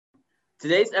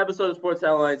Today's episode of Sports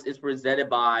Headlines is presented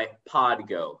by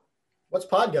Podgo. What's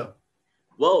Podgo?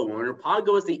 Well, Warner,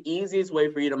 Podgo is the easiest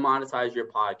way for you to monetize your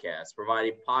podcast,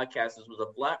 providing podcasters with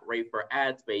a flat rate for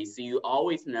ad space so you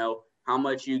always know how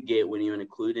much you get when you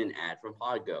include an ad from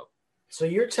Podgo. So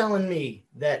you're telling me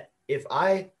that if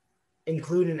I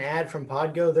include an ad from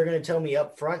Podgo, they're going to tell me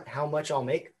up front how much I'll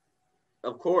make?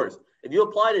 Of course. If you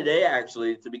apply today,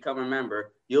 actually, to become a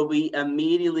member, you'll be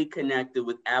immediately connected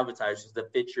with advertisers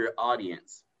that fit your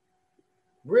audience.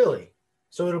 Really?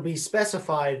 So it'll be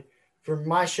specified for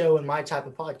my show and my type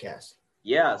of podcast?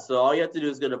 Yeah, so all you have to do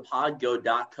is go to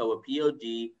podgo.co,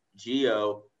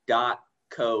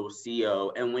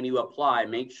 podgo.co, and when you apply,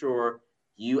 make sure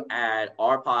you add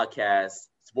our podcast,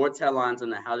 Sports Headlines, in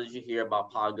the How Did You Hear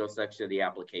About Podgo section of the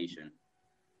application.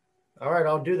 All right,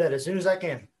 I'll do that as soon as I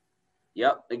can.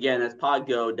 Yep. Again, that's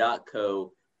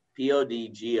podgo.co,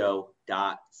 podgo.co.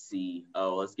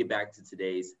 Let's get back to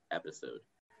today's episode.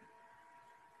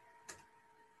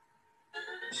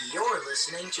 You're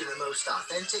listening to the most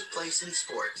authentic place in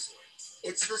sports.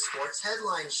 It's the Sports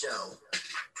Headlines Show.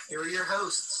 Here are your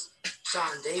hosts,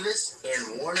 Sean Davis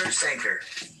and Warner Sanker.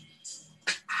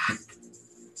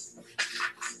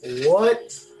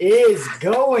 What is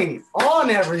going on,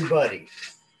 everybody?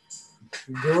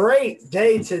 Great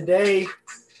day today.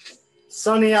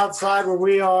 Sunny outside where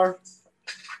we are.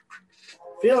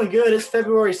 Feeling good. It's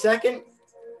February 2nd.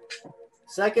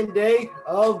 Second day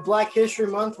of Black History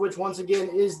Month, which once again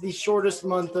is the shortest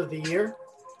month of the year,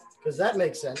 because that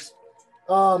makes sense.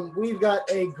 We've got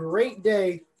a great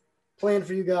day planned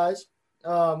for you guys.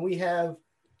 We have a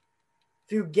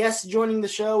few guests joining the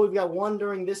show. We've got one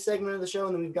during this segment of the show,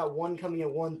 and then we've got one coming at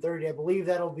 1:30. I believe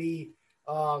that'll be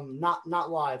not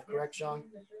live, correct, Sean?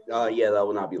 Yeah, that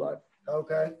will not be live.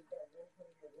 Okay.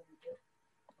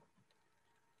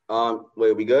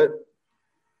 Wait, we good?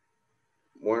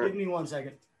 Warner? Give me 1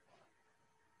 second.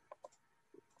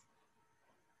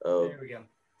 Oh, there we go.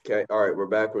 Okay, all right, we're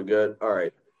back. We're good. All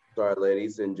right. Sorry,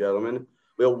 ladies and gentlemen.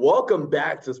 Well, welcome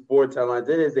back to Sports Headlines.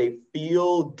 It is a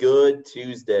feel-good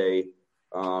Tuesday.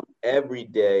 Every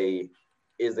day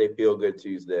is a feel-good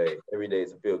Tuesday. Every day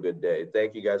is a feel-good day.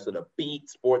 Thank you guys for the beat.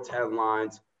 Sports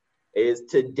Headlines is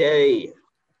today,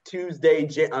 Tuesday,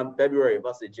 February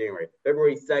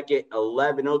 2nd,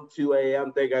 11:02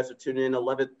 a.m. Thank you guys for tuning in,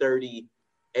 11:30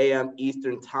 a.m.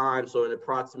 Eastern time. So in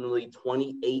approximately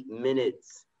 28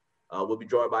 minutes, we'll be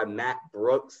joined by Matt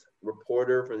Brooks,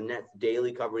 reporter for the Nets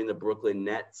Daily, covering the Brooklyn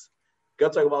Nets.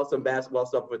 Gonna talk about some basketball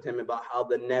stuff with him about how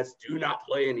the Nets do not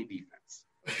play any defense.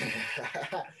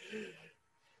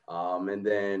 And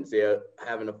then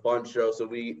having a fun show. So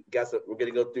we're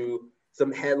gonna go through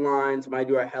some headlines. Might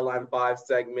do our headline 5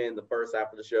 segment, the first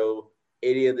half of the show.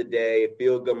 Idiot of the day,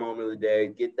 feel good moment of the day,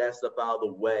 get that stuff out of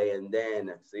the way, and then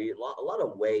a lot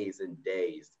of ways and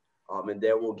days. And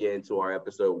then we'll get into our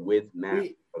episode with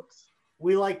Matt Brooks.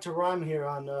 We like to rhyme here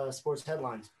on Sports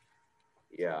Headlines.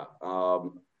 Yeah.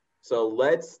 So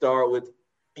let's start with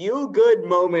feel good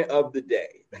moment of the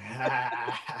day.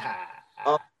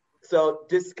 So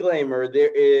disclaimer, there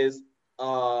is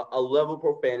a level of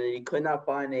profanity. Could not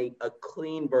find a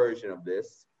clean version of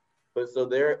this. But so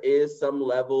there is some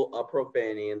level of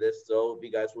profanity in this. So if you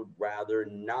guys would rather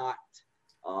not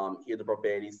hear the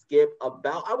profanity, skip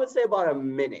about a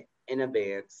minute in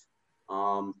advance.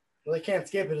 Well, they can't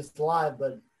skip it. It's live,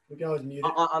 but we can always mute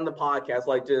it. On the podcast,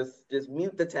 like just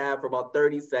mute the tab for about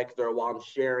 30 seconds or while I'm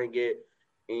sharing it.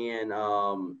 And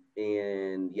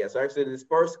yes, actually this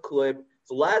first clip.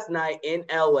 So last night in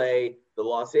LA, the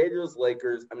Los Angeles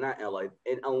Lakers, in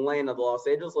Atlanta, the Los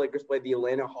Angeles Lakers played the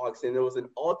Atlanta Hawks, and there was an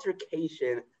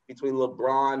altercation between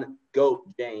LeBron GOAT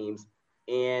James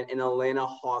and an Atlanta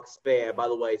Hawks fan. By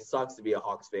the way, it sucks to be a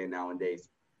Hawks fan nowadays.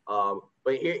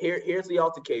 But here's the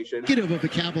altercation. Negative of the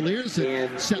Cavaliers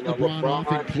and set LeBron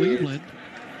off in Cleveland.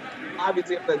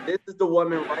 Obviously, this is the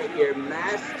woman right here,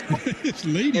 masked this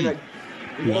lady. In a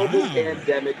global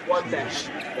pandemic. What the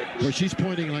heck? Well, she's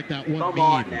pointing like that one Come meme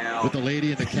on now. with the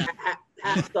lady in the cap.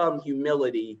 Have some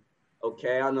humility,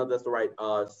 okay? I know that's the right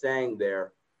saying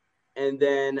there. And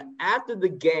then after the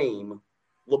game,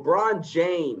 LeBron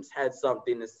James had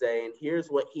something to say, and here's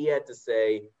what he had to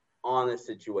say on the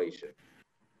situation.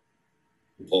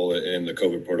 Pull it in the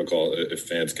COVID protocol if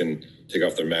fans can take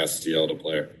off their masks to yell at a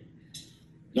player.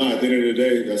 No, at the end of the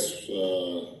day,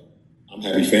 I'm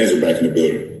happy fans are back in the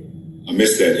building. I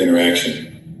miss that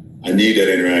interaction. I need that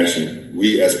interaction.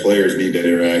 We as players need that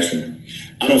interaction.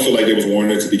 I don't feel like it was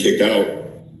warranted to be kicked out.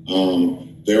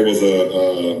 There was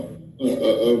a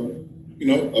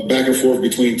back and forth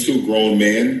between two grown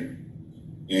men,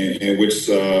 and we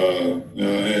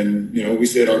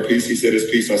said our piece. He said his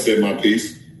piece. I said my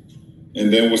piece.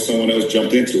 and then when someone else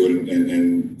jumped into it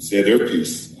and said their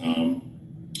piece.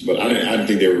 But I didn't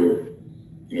think they were,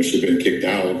 should have been kicked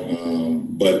out.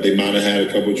 But they might have had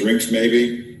a couple of drinks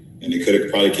maybe, and they could have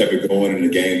probably kept it going, and the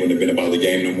game wouldn't have been about the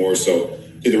game no more. So I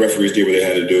think the referees did what they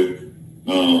had to do.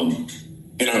 And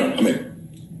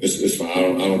it's fine.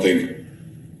 I don't think,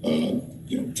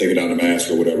 taking down the mask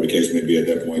or whatever the case may be at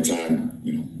that point in time,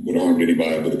 would have harmed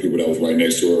anybody but the people that was right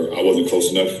next to her. I wasn't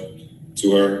close enough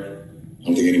to her. I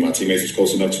don't think any of my teammates was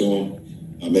close enough to them.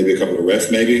 Maybe a couple of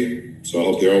refs, maybe. So I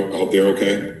hope they're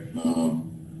okay.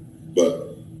 But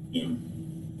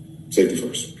safety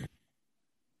first.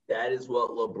 That is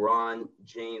what LeBron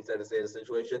James had to say to the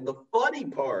situation. The funny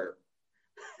part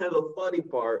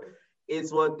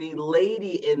is what the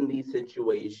lady in the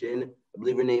situation, I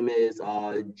believe her name is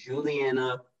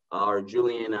Julianne,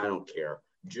 I don't care.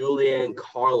 Julianne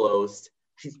Carlos.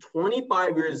 She's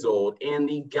 25 years old, and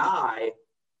the guy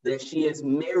that she is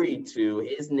married to,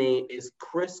 his name is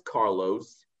Chris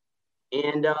Carlos.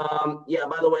 And, by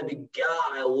the way, the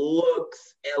guy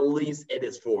looks at least in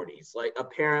his 40s. Like,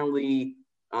 apparently,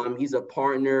 he's a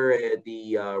partner at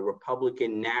the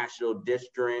Republican National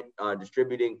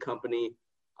Distributing Company.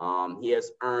 He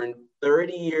has earned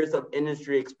 30 years of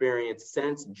industry experience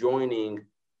since joining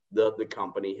the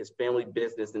company, his family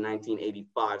business in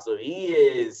 1985. So he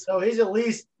is... So he's at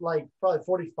least, probably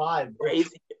 45.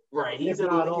 Right. He's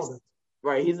at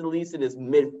least in his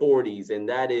mid-40s, and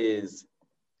that is...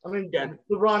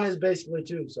 LeBron is basically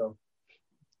too, so.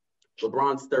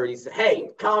 LeBron's 30.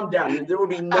 Hey, calm down. There will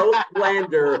be no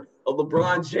slander of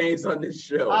LeBron James on this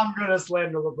show. I'm going to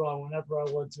slander LeBron whenever I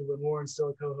want to when Warren's still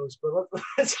a co-host, but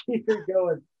let's keep it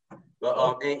going.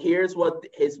 And here's what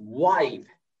his wife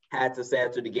had to say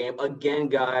after the game. Again,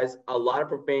 guys, a lot of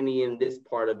profanity in this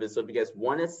part of it, so if you guys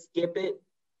want to skip it,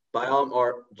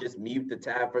 or just mute the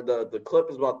tab. For the clip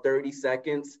is about 30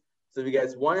 seconds, so if you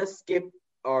guys want to skip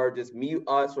or just mute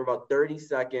us for about 30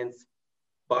 seconds,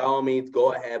 by all means,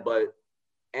 go ahead. But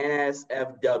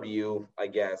NSFW, I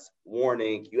guess,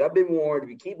 warning. You have been warned. If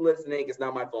you keep listening, it's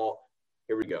not my fault.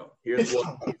 Here we go. Here's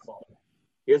what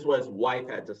his wife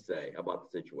had to say about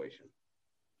the situation.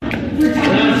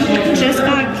 Just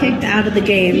got kicked out of the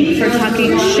game for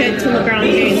talking shit to LeBron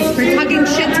James, for talking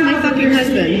shit to my fucking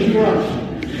husband.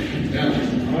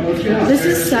 This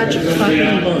is such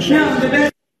fucking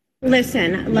bullshit.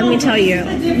 Listen, let me tell you,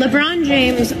 LeBron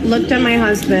James looked at my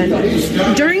husband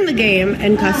during the game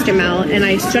and cussed him out, and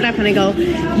I stood up and I go,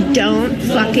 don't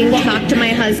fucking talk to my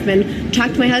husband.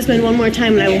 Talk to my husband one more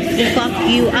time and I will fuck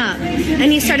you up.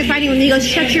 And he started fighting with me. He goes,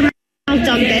 shut your mouth,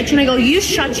 dumb bitch. And I go, you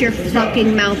shut your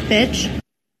fucking mouth, bitch.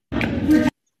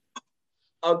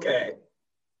 Okay.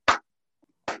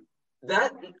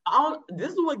 This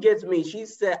is what gets me. She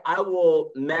said, I will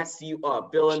mess you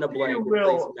up. Fill in the blank.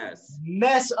 Will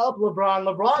mess up LeBron.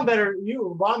 LeBron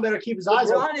better keep his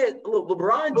eyes open.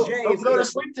 LeBron James. Don't go to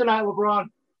sleep tonight, LeBron.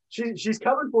 She's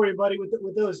coming for you, buddy, with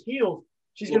those heels.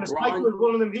 She's going to spike you with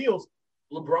one of them heels.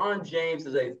 LeBron James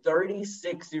is a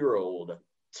 36-year-old,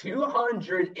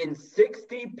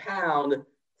 260-pound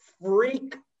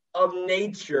freak of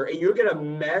nature, and you're going to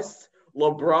mess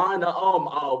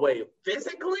LeBron, wait,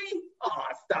 physically? Oh,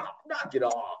 stop. Knock it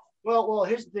off. Well,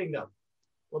 here's the thing, though.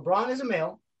 LeBron is a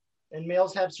male, and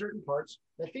males have certain parts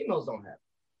that females don't have.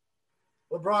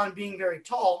 LeBron being very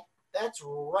tall, that's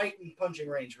right in punching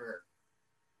range for her.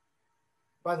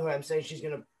 By the way, I'm saying she's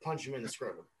going to punch him in the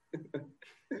scrotum.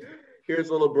 Here's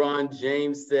what LeBron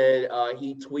James said.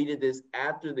 He tweeted this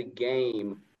after the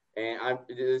game, and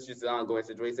this is just an ongoing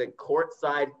situation. He said,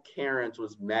 courtside Karens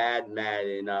was mad,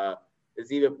 and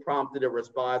it's even prompted a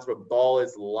response for Ball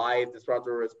is Life. This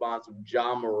prompted a response from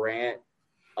John Morant.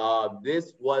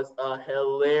 This was a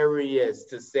hilarious,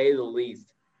 to say the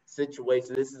least,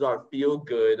 situation. This is our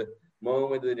feel-good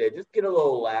moment of the day. Just get a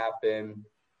little laugh in.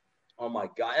 Oh, my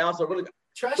God. And also,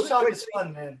 trash talk is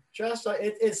fun, man. Trash talk.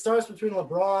 It starts between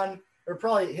LeBron, or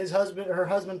probably his husband, or her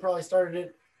husband probably started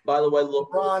it. By the way,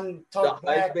 LeBron the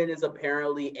husband is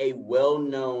apparently a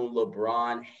well-known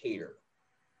LeBron hater.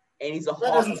 And he's a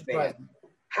Hawks fan.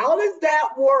 How does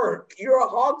that work? You're a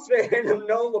Hawks fan.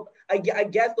 I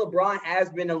guess LeBron has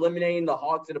been eliminating the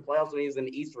Hawks in the playoffs when he was in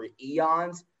the East for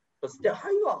eons. But still, how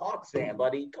are you a Hawks fan,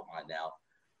 buddy? Come on now.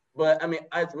 But,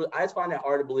 I just find it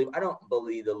hard to believe. I don't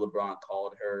believe that LeBron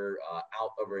called her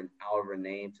out of her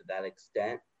name to that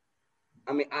extent.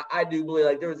 I do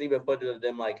believe, there was even footage of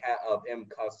them, of him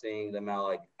cussing them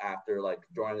out, after,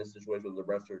 during this situation with the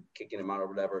refs were kicking him out or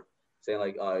whatever,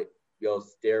 saying, yo,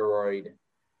 steroid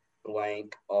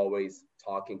blank, always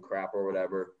talking crap or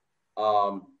whatever.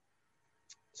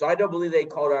 So I don't believe they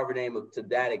called out her name to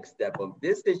that extent. But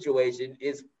this situation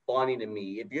is funny to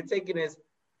me. If you're taking this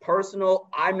personal,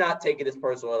 I'm not taking this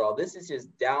personal at all. This is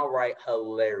just downright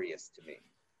hilarious to me.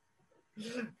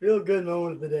 Feel good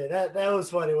moment of the day. That was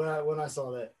funny when I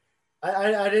saw that.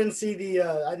 I didn't see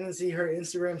I didn't see her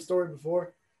Instagram story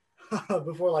before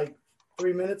like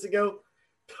 3 minutes ago,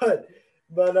 but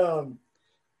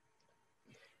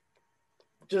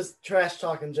just trash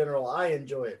talk in general. I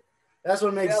enjoy it. That's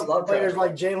what makes players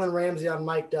like Jalen Ramsey on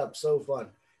Mic'd Up so fun.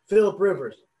 Phillip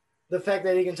Rivers, the fact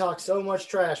that he can talk so much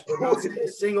trash but not say a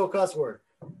single cuss word.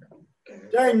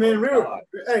 Dang, man,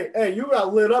 hey, you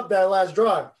got lit up that last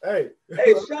drive. Hey,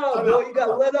 Sean, bro, you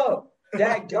got lit up.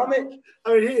 Dadgummit.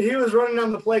 I mean, he was running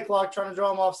down the play clock trying to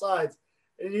draw him off sides.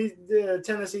 And he's the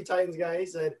Tennessee Titans guy. He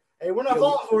said, hey, we're not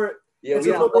falling for it. Yeah, and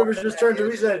so Phillip Rivers just turned to me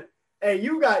and said, hey,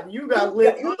 you got lit up.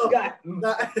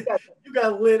 You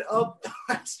got lit up the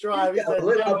last drive. You got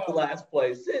lit up the last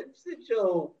play. Sit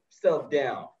yourself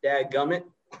down, dadgummit.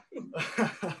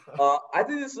 I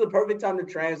think this is the perfect time to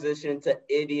transition to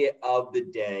Idiot of the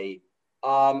Day.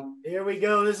 Here we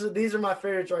go. These are my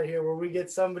favorites right here, where we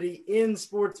get somebody in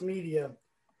sports media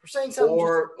for saying something,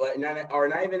 or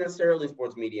not even necessarily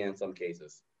sports media in some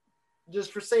cases,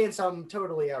 just for saying something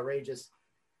totally outrageous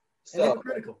and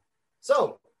hypocritical.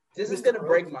 So this is gonna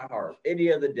break my heart.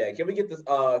 Idiot of the Day. Can we get this?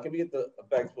 Can we get the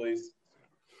effects, please?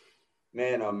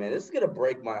 Man, oh man, this is gonna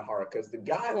break my heart because the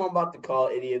guy who I'm about to call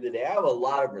Idiot of the Day, I have a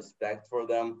lot of respect for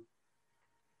them.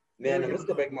 Man, this is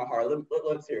gonna break my heart.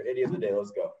 Let's hear Idiot of the Day.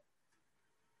 Let's go.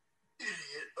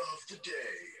 Idiot of the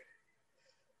Day.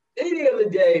 Idiot of the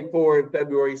Day for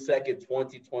February 2nd,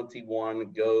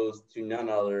 2021 goes to none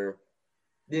other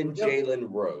than Jalen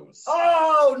Rose.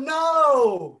 Oh,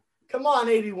 no. Come on,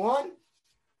 81.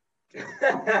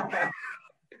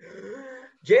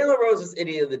 Jalen Rose is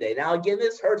Idiot of the Day. Now, again,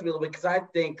 this hurts me a little bit because I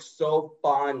think so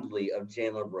fondly of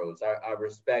Jalen Rose. I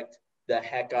respect the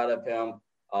heck out of him,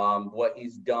 what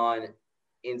he's done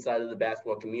inside of the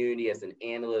basketball community as an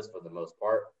analyst for the most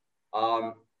part.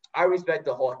 I respect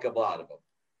the whole heck of a lot of him.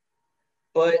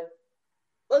 But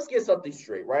let's get something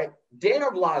straight, right? Dan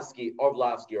Orlovsky, or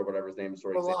whatever his name is.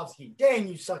 Orlovsky. Dang,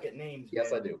 you suck at names.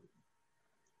 Yes, man. I do.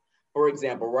 For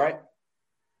example, right?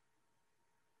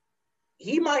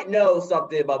 He might know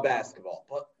something about basketball,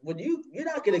 but when you're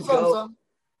not going to go,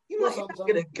 you're not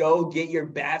going to go get your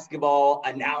basketball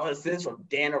analysis from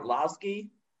Dan Orlovsky.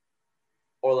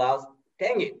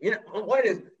 Dang it. You're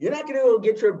not going to go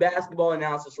get your basketball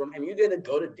analysis from him. You're going to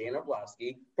go to Dan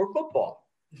Orlovsky for football,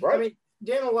 right? I mean,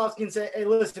 Dan Orlovsky can say, hey,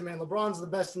 listen, man, LeBron's the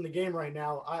best in the game right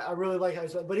now. I really like how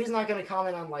he's – but he's not going to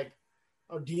comment on, like,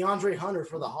 DeAndre Hunter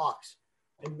for the Hawks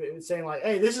and saying, like,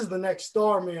 hey, this is the next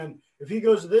star, man. If he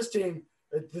goes to this team,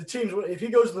 if he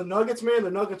goes to the Nuggets, man,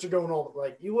 the Nuggets are going all –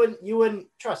 like, you wouldn't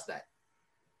trust that.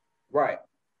 Right.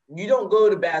 You don't go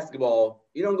to basketball.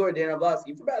 You don't go to Dan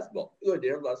Orlovsky for basketball. You go to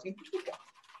Dan Orlovsky for football.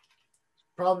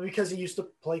 Probably because he used to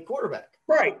play quarterback.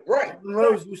 Right.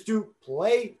 Rose used to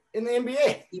play in the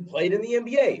NBA. He played in the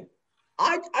NBA.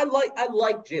 I like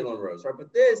Jalen Rose, right?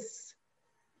 But this,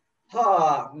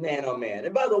 man, oh man.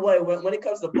 And by the way, when it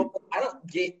comes to football, I don't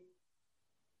get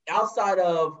outside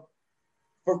of,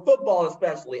 for football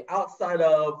especially, outside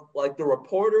of like the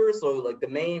reporters, so like the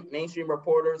mainstream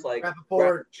reporters, like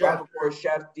Rappaport,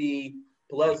 Shefty,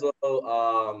 Palezzo,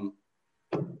 I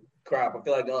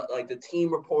feel like the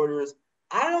team reporters.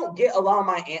 I don't get a lot of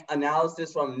my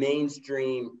analysis from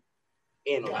mainstream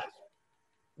analysts.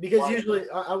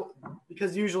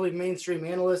 Because usually mainstream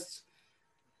analysts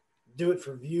do it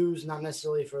for views, not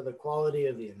necessarily for the quality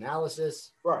of the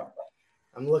analysis. Right.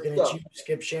 I'm looking at you,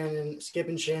 Skip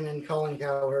and Shannon, Colin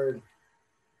Cowherd,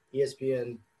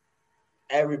 ESPN.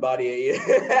 Everybody.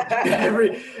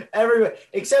 Everybody.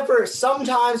 Except for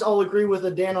sometimes I'll agree with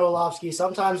a Dan Orlovsky.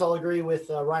 Sometimes I'll agree with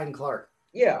Ryan Clark.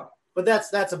 Yeah. But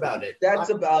that's about it.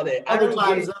 About it. Other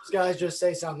times those guys just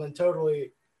say something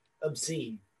totally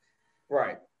obscene.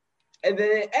 Right. And then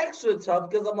it's extra tough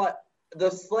because I'm like, the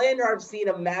slander I've seen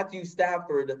of Matthew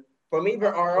Stafford from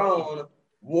even our own,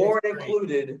 Warren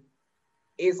included,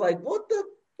 is like, what the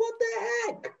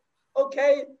heck?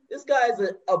 Okay, this guy is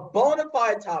a bona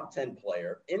fide top 10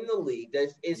 player in the league.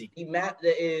 That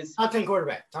is top 10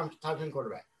 quarterback. Top 10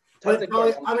 quarterback.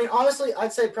 I mean, honestly,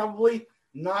 I'd say probably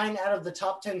 9 out of the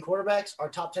top 10 quarterbacks are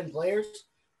top 10 players,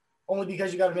 only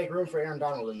because you got to make room for Aaron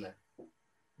Donald in there.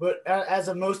 But as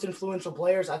of most influential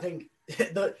players, I think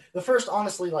the first,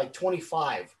 honestly, like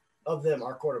 25 of them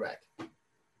are quarterback,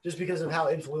 just because of how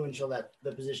influential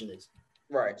the position is.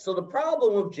 Right. So the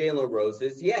problem with Jalen Rose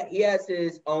is, he has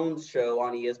his own show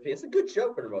on ESPN. It's a good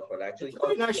show for the most part, actually.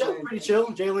 Pretty nice show. Pretty chill.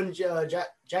 Jalen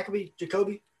Jacoby.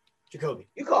 Jacoby.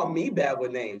 You call me bad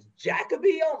with names.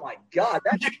 Jacoby? Oh, my God.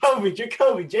 That's Jacoby.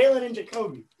 Jalen and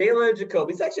Jacoby. Jalen and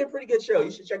Jacoby. It's actually a pretty good show. You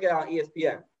should check it out on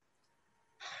ESPN.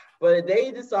 But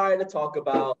they decided to talk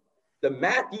about the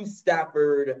Matthew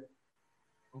Stafford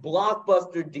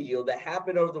blockbuster deal that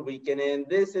happened over the weekend, and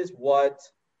this is what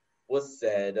was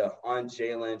said on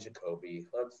Jalen and Jacoby.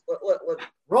 Let's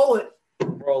roll it.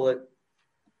 Roll it.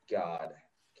 God,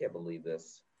 can't believe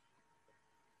this.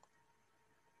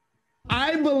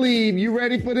 I believe, you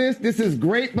ready for this? This is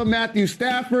great for Matthew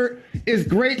Stafford. It's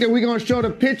great that we're going to show the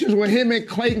pictures with him and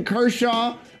Clayton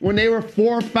Kershaw when they were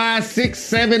 4, 5, 6,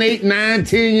 7, 8, 9,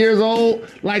 10 years old.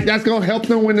 Like, that's going to help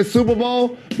them win the Super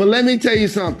Bowl. But let me tell you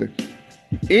something.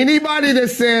 Anybody that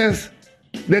says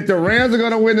that the Rams are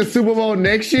going to win the Super Bowl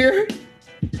next year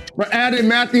for adding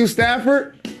Matthew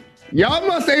Stafford, y'all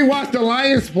must ain't watched the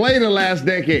Lions play the last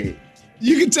decade.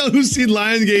 You can tell who's seen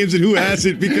Lions games and who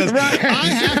hasn't because Right. I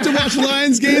have to watch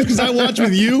Lions games because I watch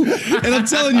with you. And I'm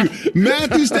telling you,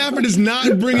 Matthew Stafford is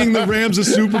not bringing the Rams a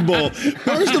Super Bowl.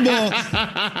 First of all,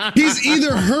 he's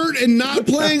either hurt and not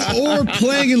playing or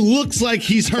playing and looks like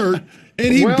he's hurt.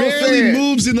 And he barely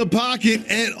moves in the pocket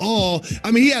at all.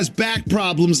 I mean, he has back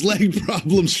problems, leg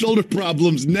problems, shoulder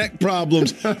problems, neck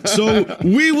problems. So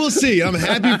we will see. I'm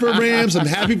happy for Rams. I'm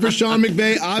happy for Sean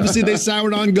McVay. Obviously, they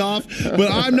soured on Goff.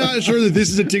 But I'm not sure that this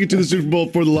is a ticket to the Super Bowl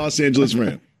for the Los Angeles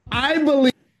Rams. I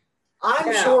believe.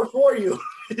 I'm sure for you.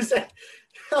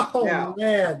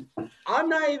 Man. I'm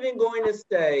not even going to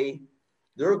say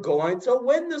they're going to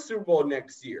win the Super Bowl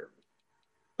next year.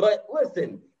 But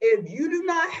listen, if you do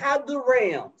not have the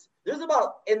Rams, there's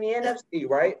about in the NFC,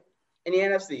 right? In the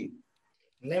NFC,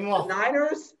 name them off.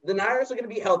 The Niners are going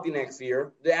to be healthy next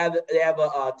year. They have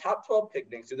a top 12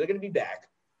 pick next year. They're going to be back.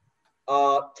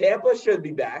 Tampa should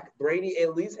be back. Brady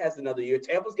at least has another year.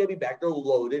 Tampa's going to be back. They're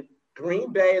loaded.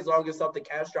 Green Bay, as long as something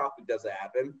catastrophic doesn't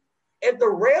happen. If the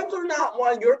Rams are not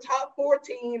one of your top 4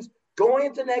 teams going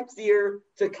into next year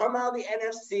to come out of the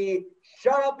NFC,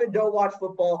 shut up and don't watch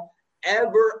football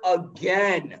ever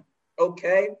again.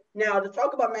 Okay? Now, to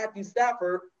talk about Matthew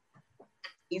Stafford,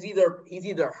 he's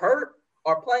either hurt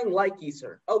or playing like he's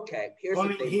hurt. Okay, here's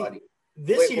the thing, buddy.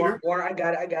 This year. Warner, I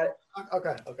got it.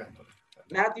 Okay.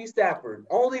 Matthew Stafford,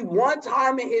 only one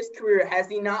time in his career has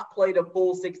he not played a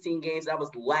full 16 games. That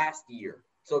was last year.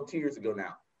 So 2 years ago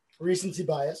now. Recency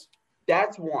bias.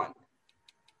 That's one.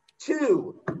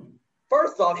 2,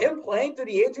 first off, him playing through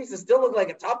the injuries and still look like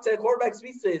a top 10 quarterback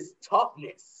speaks to his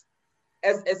toughness.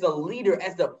 As a leader,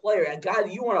 as a player, a guy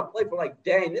that you want to play for, like,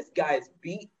 dang, this guy is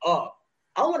beat up.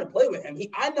 I want to play with him.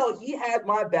 I know he has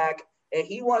my back, and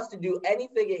he wants to do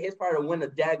anything in his power to win a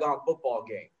daggone football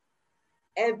game.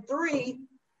 And 3,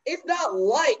 it's not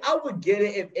like I would get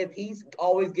it if he's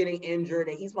always getting injured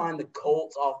and he's behind the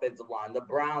Colts offensive line, the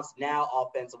Browns now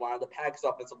offensive line, the Packers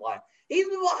offensive line. He's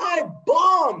behind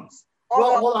bums.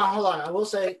 Well, hold on. I will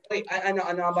say, I know.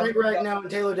 Frank Ragnow and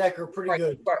Taylor Decker are pretty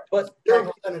good. But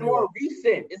they're more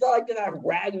recent. It's not like they got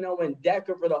Ragnow and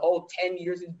Decker for the whole 10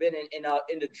 years he's been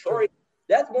in Detroit.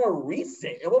 That's more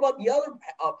recent. And what about the other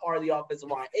part of the offensive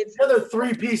line? It's the other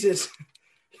 3 pieces.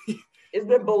 It's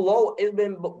been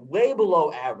way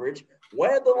below average. When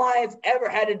have the Lions ever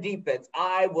had a defense?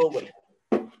 I will wait.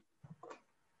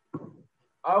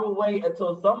 I will wait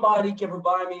until somebody can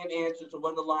provide me an answer to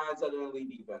when the Lions had an elite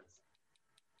defense.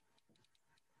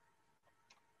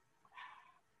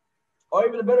 Or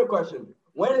even a better question,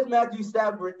 when has Matthew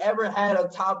Stafford ever had a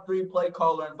top 3 play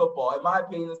caller in football? In my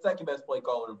opinion, the second best play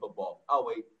caller in football. I'll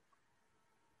wait.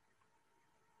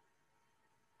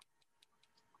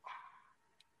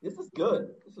 This is good.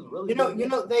 This is really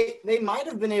good. They might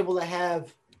have been able to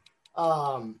have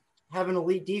an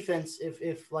elite defense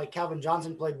if like Calvin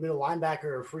Johnson played middle linebacker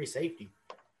or free safety.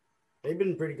 They've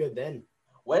been pretty good then.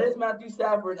 When has Matthew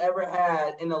Stafford ever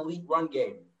had an elite run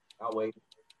game? I'll wait.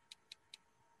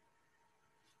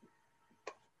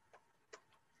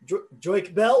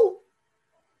 Joik Bell?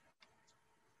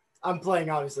 I'm playing,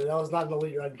 obviously. That was not an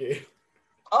elite run game.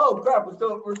 Oh, crap.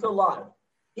 We're still live.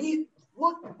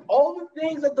 Look, all the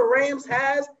things that the Rams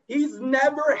has, he's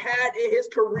never had in his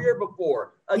career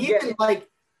before. Again, even like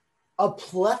a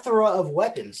plethora of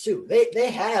weapons, too.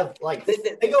 They have, like,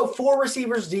 they go 4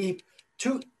 receivers deep,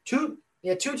 two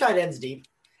tight ends deep,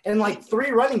 and like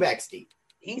 3 running backs deep.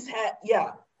 He's had,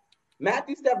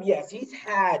 Matthew Stafford, yes, he's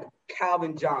had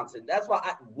Calvin Johnson. That's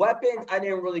why weapons I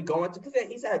didn't really go into because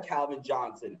he's had Calvin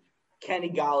Johnson, Kenny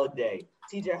Galladay,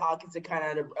 TJ Hawkinson kind of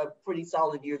had a pretty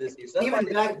solid year this year. So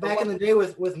even back in the day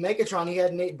with Megatron, he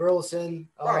had Nate Burleson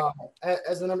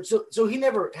as the number. So he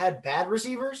never had bad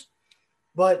receivers,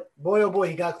 but boy, oh boy,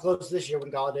 he got close this year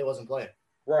when Galladay wasn't playing.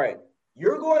 Right.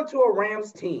 You're going to a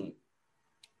Rams team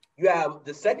You have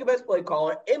the second best play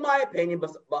caller, in my opinion,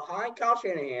 behind Kyle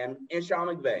Shanahan and Sean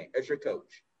McVay as your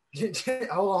coach.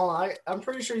 Hold on. I'm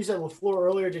pretty sure you said LaFleur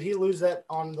earlier. Did he lose that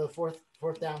on the fourth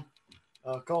down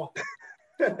call?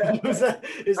 I said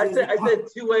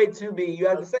 2A, 2B. You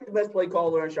have the second best play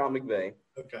caller in Sean McVay.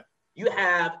 Okay. You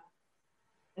have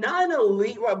not an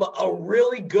elite run, but a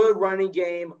really good running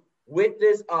game with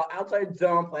this outside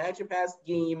zone play action pass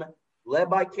scheme led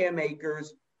by Cam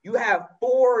Akers. You have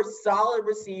 4 solid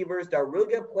receivers that are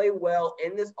really going to play well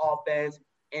in this offense,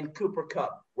 and Cooper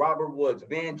Kupp, Robert Woods,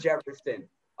 Van Jefferson,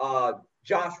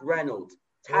 Josh Reynolds,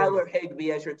 Tyler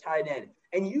Higbee as your tight end.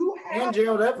 And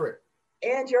Gerald Everett.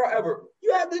 You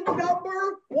have the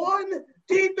number 1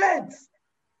 defense.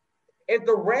 If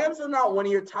the Rams are not one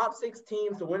of your top 6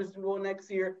 teams to win the Super Bowl next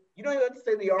year, you don't even have to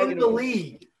say the argument. In the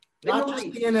league. Not just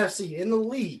the NFC, in the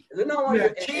league. They're not one of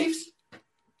your Chiefs,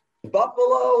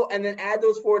 Buffalo, and then add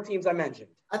those 4 teams I mentioned.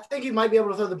 I think you might be able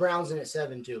to throw the Browns in at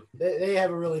 7 too. They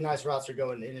have a really nice roster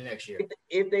going into next year.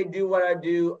 If they do what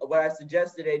I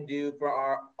suggested they do for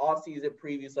our off-season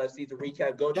previews, season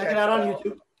recap, go check it out on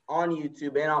YouTube. On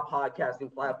YouTube and on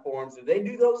podcasting platforms. If they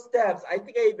do those steps, I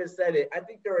think I even said it. I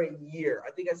think they're a year.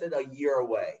 I think I said a year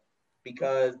away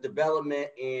because development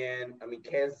in,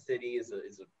 Kansas City is a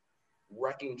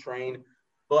wrecking train.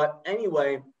 But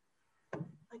anyway,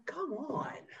 come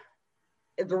on.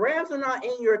 If the Rams are not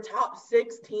in your top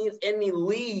 6 teams in the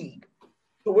league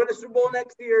to win the Super Bowl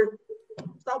next year,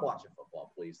 stop watching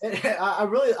football, please. I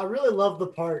really love the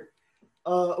part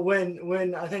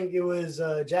when I think it was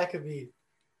Jacoby,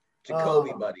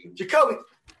 buddy. Jacoby.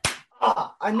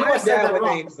 I knew I said bad that with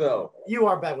wrong. names, though. You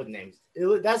are bad with names.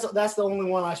 That's the only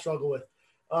one I struggle with.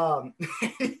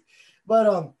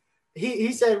 But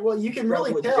he said, well, you can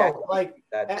really tell,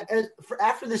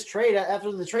 after this trade,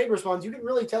 after the trade response, you can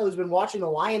really tell who's been watching the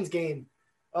Lions game,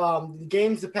 the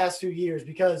games the past few years,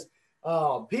 because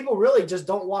people really just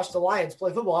don't watch the Lions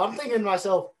play football. I'm thinking to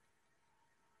myself,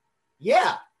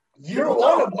 yeah, you're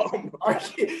one of them.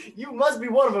 You must be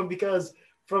one of them, because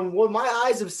from what my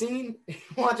eyes have seen,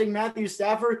 watching Matthew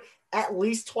Stafford at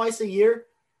least twice a year,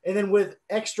 and then with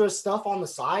extra stuff on the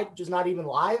side, just not even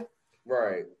live.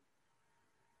 Right.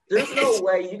 There's no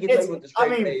way you can tell with the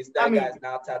straight face that guy's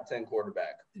now top 10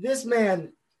 quarterback. This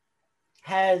man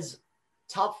has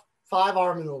top 5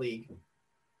 arm in the league.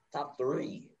 Top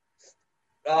 3.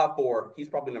 4. He's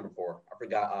probably number 4. I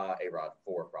forgot A-Rod.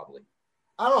 4 probably.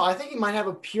 I don't know. I think he might have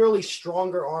a purely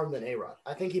stronger arm than A-Rod.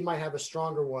 I think he might have a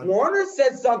stronger one. Warner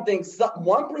said something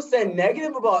 1%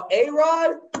 negative about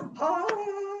A-Rod.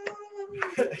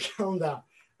 Calm down.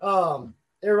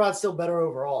 A-Rod's still better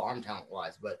overall arm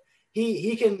talent-wise, but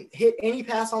he can hit any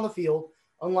pass on the field,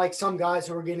 unlike some guys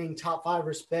who are getting top 5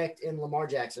 respect in Lamar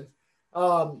Jackson.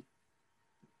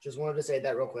 Just wanted to say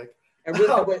that real quick. And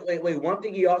really, wait. One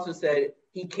thing he also said,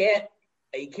 he can't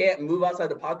move outside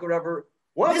the pocket or whatever.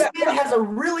 This man has a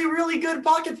really, really good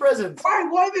pocket presence. Right,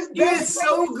 one of his He is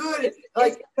so good.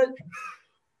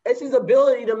 It's his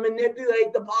ability to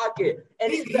manipulate the pocket.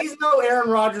 And he's no Aaron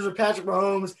Rodgers or Patrick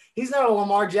Mahomes. He's not a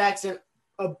Lamar Jackson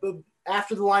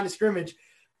after the line of scrimmage.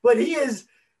 But he is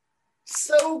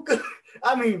so good.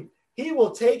 He will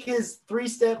take his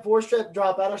 3-step, 4-step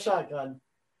drop out of shotgun,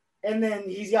 and then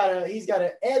he's got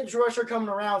an edge rusher coming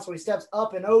around, so he steps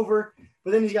up and over. But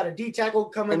then he's got a D tackle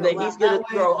coming. And then he's going to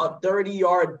throw a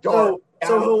 30-yard dart.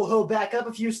 So he'll back up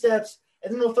a few steps,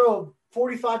 and then he'll throw a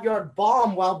 45-yard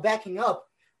bomb while backing up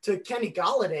to Kenny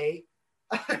Golladay.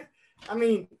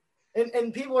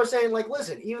 And people are saying,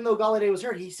 listen, even though Golladay was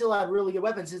hurt, he still had really good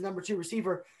weapons. His number 2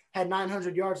 receiver had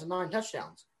 900 yards and 9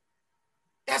 touchdowns.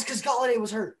 That's because Golladay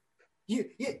was hurt.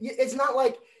 It's not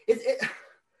like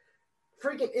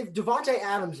freaking if Devontae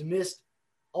Adams missed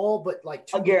all but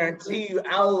 2. I guarantee you,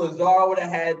 Al Lazar would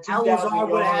have had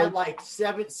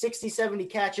 60, 70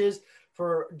 catches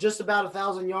for just about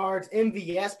 1,000 yards.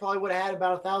 MVS probably would have had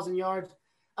about 1,000 yards.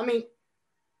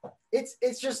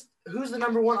 It's just who's the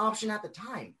number 1 option at the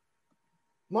time.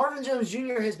 Marvin Jones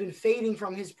Jr. has been fading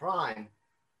from his prime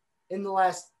in the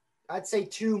last, I'd say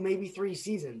 2, maybe 3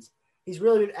 seasons. He's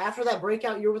really been, after that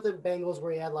breakout year with the Bengals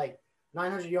where he had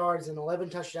 900 yards and 11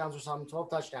 touchdowns or something, 12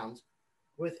 touchdowns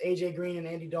with A.J. Green and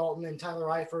Andy Dalton and Tyler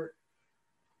Eifert.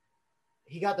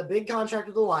 He got the big contract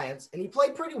with the Lions, and he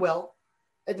played pretty well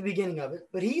at the beginning of it,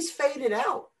 but he's faded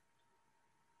out.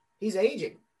 He's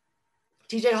aging.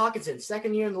 T.J. Hawkinson,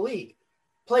 2nd year in the league,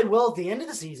 played well at the end of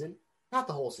the season, not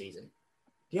the whole season.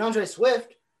 DeAndre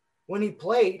Swift, when he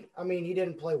played, he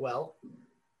didn't play well.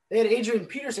 They had Adrian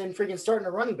Peterson freaking starting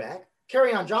a running back.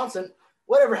 Kerryon Johnson,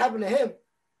 whatever happened to him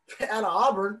out of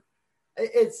Auburn?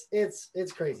 It's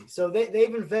crazy. So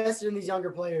they've invested in these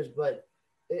younger players, but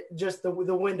just the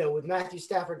window with Matthew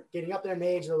Stafford getting up there in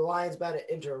age, the Lions about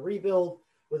to enter a rebuild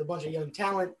with a bunch of young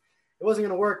talent. It wasn't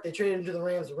going to work. They traded him to the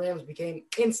Rams. The Rams became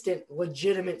instant,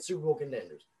 legitimate Super Bowl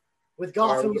contenders. With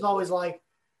Goff, it was always like,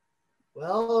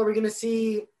 well, are we going to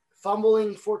see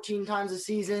fumbling 14 times a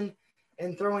season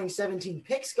and throwing 17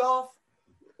 picks Goff?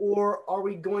 Or are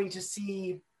we going to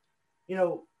see,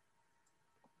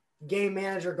 game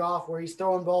manager Goff where he's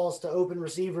throwing balls to open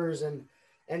receivers and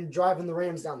driving the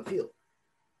Rams down the field?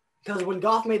 Because when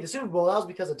Goff made the Super Bowl, that was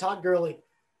because of Todd Gurley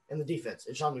and the defense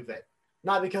and Sean McVay,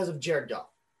 not because of Jared Goff.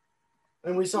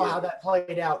 And we saw how that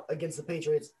played out against the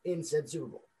Patriots in said Super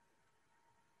Bowl.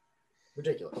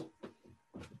 Ridiculous.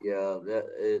 Yeah,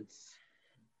 it's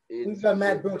we've got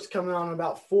Matt Brooks coming on in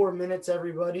about 4 minutes,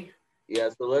 everybody. Yeah,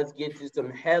 so let's get to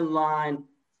some headline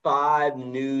 5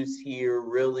 news here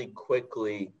really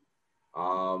quickly.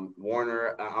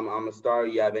 Warner, I'm gonna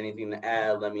start. You have anything to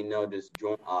add? Let me know. Just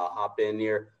hop in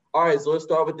here. All right, so let's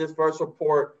start with this first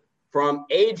report from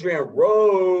Adrian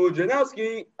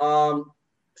Wojnarowski.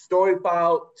 Story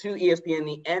filed to ESPN.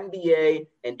 The NBA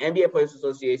and NBA Players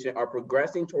Association are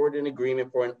progressing toward an agreement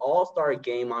for an All-Star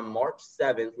game on March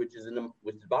 7th, which is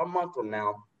about a month from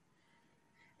now,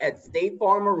 at State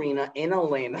Farm Arena in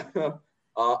Atlanta.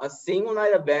 A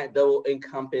single-night event that will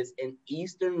encompass an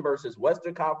Eastern versus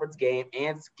Western Conference game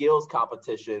and skills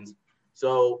competitions.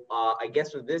 So I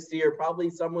guess for this year, probably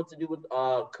somewhat to do with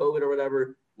COVID or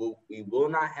whatever, we will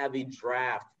not have a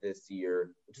draft this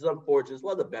year, which is unfortunate. It's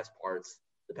one of the best parts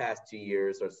the past 2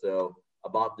 years or so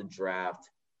about the draft,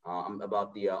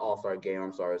 about the All-Star game.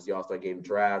 It's the All-Star game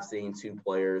draft, seeing 2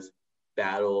 players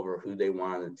battle over who they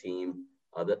want on the team.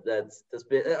 That's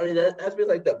been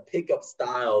like the pickup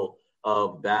style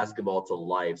of basketball to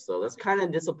life. So that's kind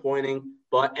of disappointing.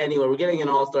 But anyway, we're getting an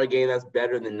All-Star game. That's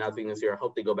better than nothing this year. I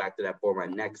hope they go back to that format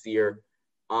next year.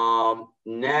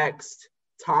 Next,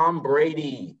 Tom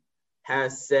Brady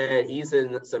has said, he's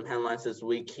in some headlines this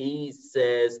week. He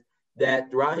says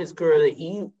that throughout his career that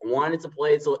he wanted to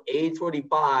play until age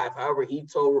 45. However, he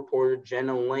told reporter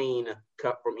Jenna Lane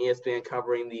from ESPN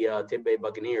covering the Tampa Bay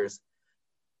Buccaneers,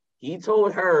 he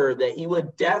told her that he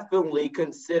would definitely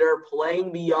consider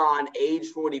playing beyond age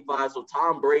 45. So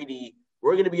Tom Brady,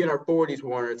 we're going to be in our 40s,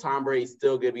 Warner. Tom Brady's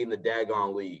still going to be in the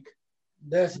daggone league.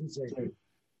 That's insane.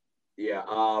 Yeah.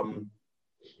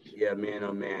 Yeah, man,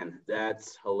 oh, man.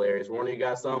 That's hilarious. Warner, you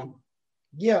got some?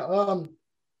 Yeah.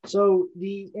 So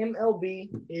the MLB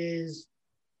is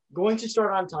going to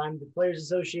start on time. The Players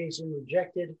Association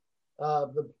rejected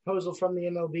the proposal from the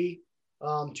MLB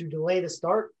to delay the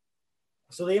start.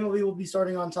 So the MLB will be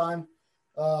starting on time.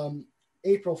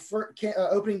 April 1st,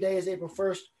 opening day is April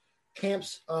 1st.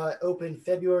 Camps open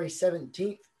February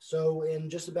 17th, so in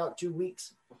just about 2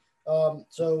 weeks.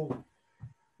 So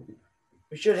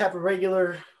we should have a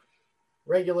regular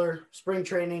spring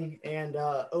training and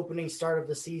opening start of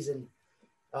the season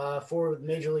for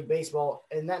Major League Baseball,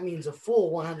 and that means a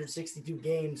full 162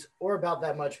 games, or about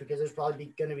that much, because there's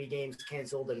probably going to be games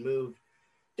canceled and moved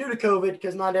due to COVID,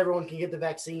 because not everyone can get the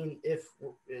vaccine. If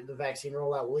the vaccine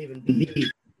rollout will even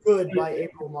be good by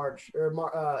April,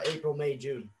 May,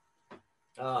 June.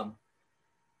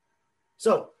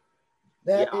 So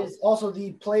that is also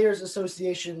the Players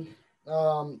Association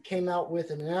came out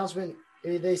with an announcement.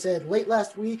 They said late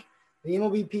last week, the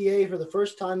MLBPA for the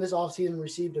first time this offseason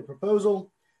received a proposal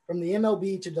from the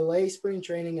MLB to delay spring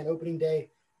training and opening day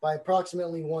by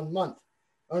approximately 1 month.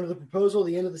 Under the proposal,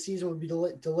 the end of the season would be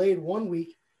delayed 1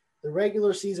 week. The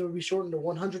regular season would be shortened to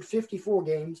 154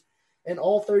 games, and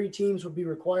all 30 teams would be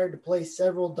required to play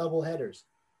several doubleheaders.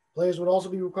 Players would also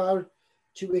be required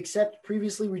to accept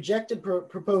previously rejected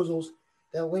proposals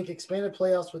that link expanded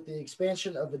playoffs with the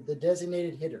expansion of the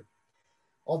designated hitter.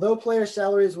 Although player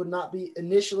salaries would not be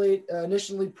initially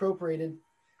prorated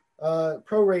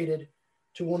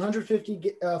to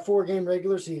 154-game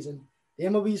regular season, the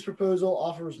MLB's proposal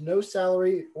offers no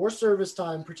salary or service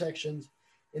time protections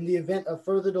in the event of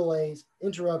further delays,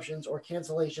 interruptions, or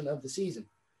cancellation of the season.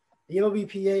 The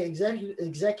MLBPA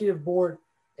executive board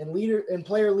and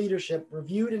player leadership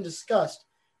reviewed and discussed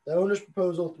the owner's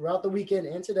proposal throughout the weekend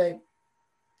and today.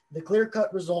 The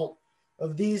clear-cut result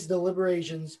of these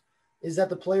deliberations is that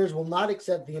the players will not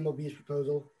accept the MLB's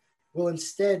proposal, will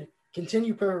instead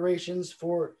continue preparations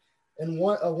for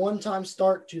a one-time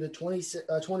start to the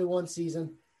 2021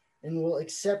 season, and will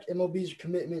accept MLB's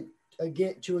commitment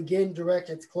to again direct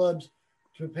its clubs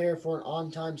to prepare for an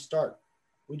on-time start.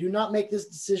 We do not make this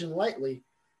decision lightly.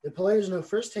 The players know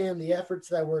firsthand the efforts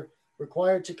that were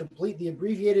required to complete the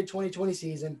abbreviated 2020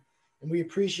 season, and we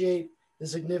appreciate that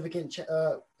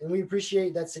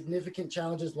significant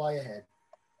challenges lie ahead.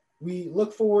 We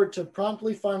look forward to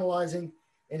promptly finalizing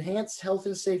enhanced health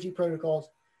and safety protocols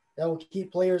that will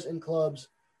keep players and clubs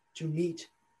to meet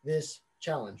this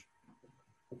challenge.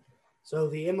 So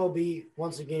the MLB,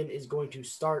 once again, is going to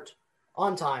start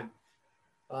on time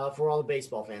for all the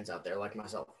baseball fans out there like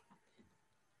myself.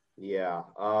 Yeah.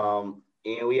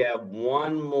 And we have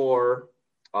one more.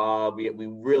 We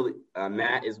really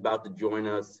Matt is about to join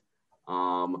us.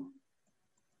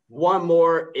 One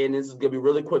more, and this is going to be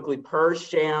really quickly. Per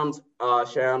Shams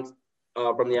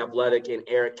from The Athletic and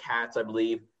Eric Katz, I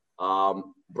believe,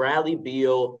 Bradley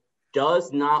Beal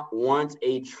does not want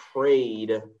a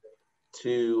trade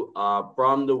to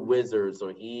from the Wizards.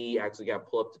 So he actually got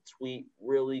pulled up the tweet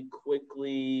really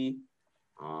quickly.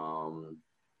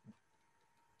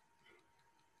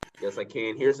 Yes, I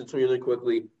can. Here's the tweet really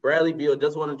quickly. Bradley Beal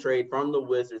does want to trade from the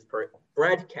Wizards per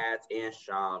Fred Katz and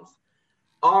Shams.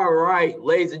 All right,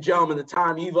 ladies and gentlemen, the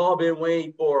time you've all been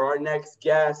waiting for. Our next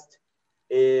guest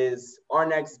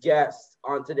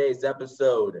on today's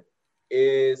episode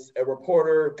is a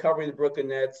reporter covering the Brooklyn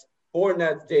Nets for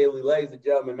Nets Daily. Ladies and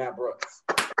gentlemen, Matt Brooks.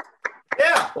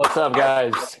 Yeah. What's up,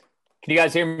 guys? Can you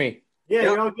guys hear me? Yeah,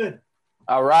 you're all good.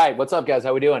 All right. What's up, guys?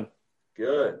 How we doing?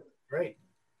 Good. Great.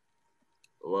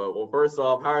 Well, first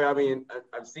off,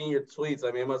 I've seen your tweets. I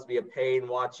mean, it must be a pain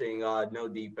watching no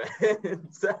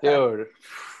defense. Dude,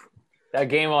 that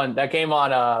game on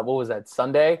what was that,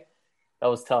 Sunday? That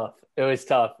was tough. It was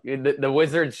tough. The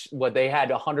Wizards, they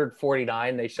had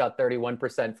 149. They shot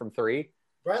 31% from three.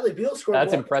 Bradley Beal scored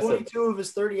That's impressive. 22 of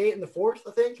his 38 in the fourth,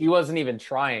 I think. He wasn't even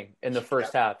trying in the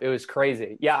first half. It was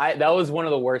crazy. Yeah, that was one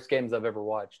of the worst games I've ever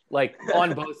watched, like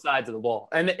on both sides of the ball.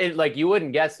 And it, like, you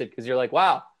wouldn't guess it because you're like,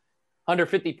 wow,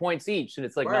 150 points each, and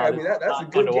it's like, right, no, that's a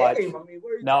good game.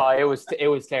 No, it was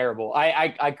terrible.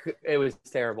 It was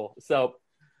terrible. So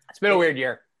it's been a weird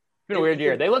year. They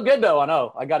look good though. I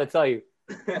know. I got to tell you.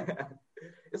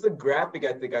 It's a graphic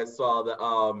I think I saw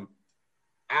that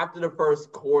after the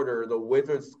first quarter, the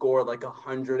Wizards scored like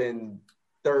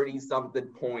 130 something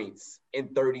points in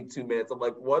 32 minutes. I'm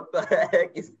like, what the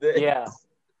heck is this? Yeah,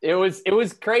 it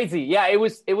was crazy. Yeah, it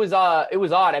was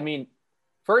odd. I mean,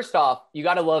 first off, you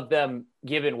got to love them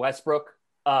giving Westbrook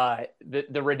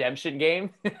the redemption game.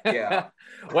 Yeah.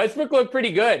 Westbrook looked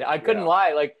pretty good. I couldn't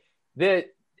lie. Like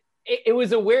it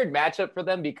was a weird matchup for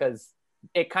them because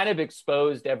it kind of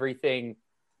exposed everything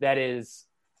that is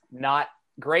not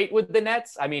great with the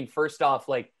Nets. I mean, first off,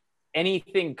 like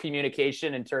anything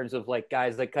communication in terms of like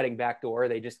guys like cutting backdoor,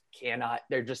 they're just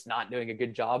not doing a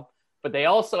good job. But they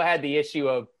also had the issue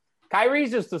of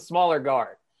Kyrie's just a smaller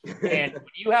guard. And when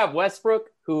you have Westbrook,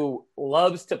 who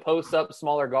loves to post up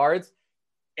smaller guards,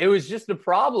 it was just a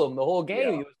problem the whole game.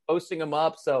 Yeah. He was posting them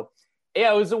up. So,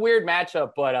 yeah, it was a weird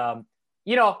matchup. But,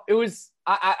 it was –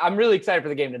 I'm really excited for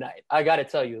the game tonight. I got to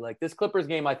tell you, like, this Clippers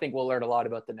game, I think we'll learn a lot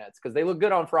about the Nets because they look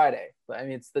good on Friday. But, I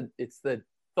mean, it's the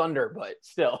Thunder, but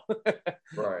still.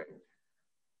 Right.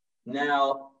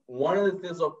 Now, one of the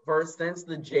things first, since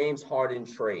the James Harden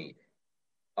trade,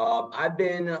 I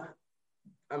don't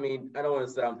want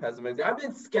to sound pessimistic. I've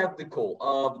been skeptical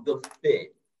of the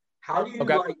fit. How do you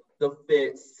like the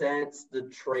fit since the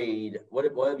trade? What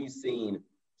have you seen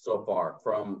so far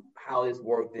from how it's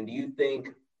worked? And do you think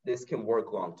this can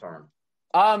work long term?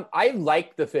 I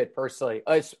like the fit personally.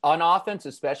 On offense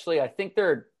especially, I think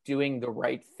they're doing the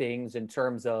right things in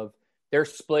terms of they're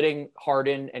splitting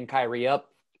Harden and Kyrie up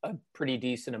a pretty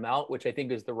decent amount, which I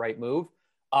think is the right move.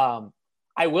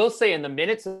 I will say in the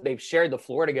minutes that they've shared the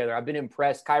floor together, I've been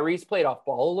impressed. Kyrie's played off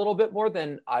ball a little bit more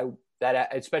than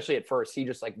especially at first. He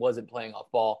just like wasn't playing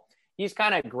off ball. He's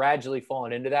kind of gradually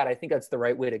fallen into that. I think that's the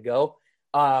right way to go.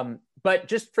 But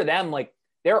just for them, like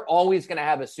they're always going to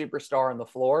have a superstar on the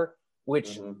floor,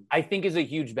 which I think is a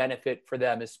huge benefit for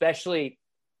them, especially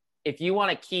if you want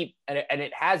to keep, and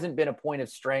it hasn't been a point of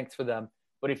strength for them,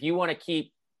 but if you want to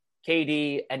keep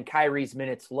KD and Kyrie's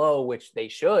minutes low, which they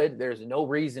should, there's no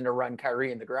reason to run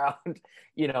Kyrie in the ground,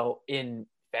 in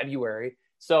February.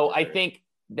 So I think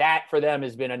that for them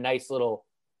has been a nice little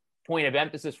point of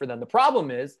emphasis for them. The problem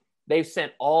is they've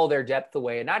sent all their depth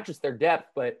away, and not just their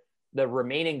depth, but the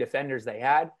remaining defenders they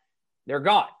had, they're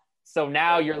gone. So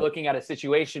now you're looking at a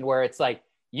situation where it's like,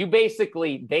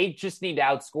 they just need to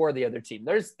outscore the other team.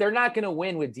 They're not going to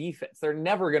win with defense. They're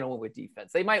never going to win with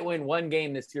defense. They might win one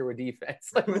game this year with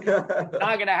defense. Like, it's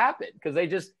not going to happen because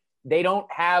they don't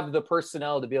have the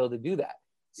personnel to be able to do that.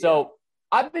 So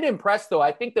I've been impressed though.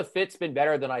 I think the fit's been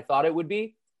better than I thought it would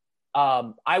be.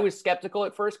 I was skeptical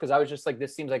at first because I was just like,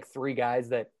 this seems like three guys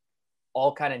that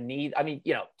all kind of need,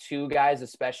 two guys,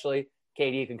 especially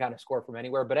KD can kind of score from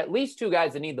anywhere, but at least two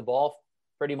guys that need the ball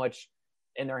pretty much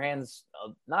in their hands,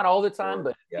 not all the time,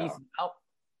 but decent out.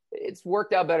 it's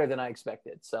worked out better than I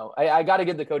expected. So I got to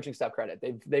give the coaching staff credit.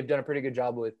 They've done a pretty good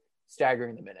job with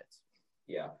staggering the minutes.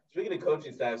 Yeah. Speaking of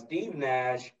coaching staff, Steve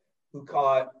Nash, who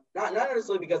caught not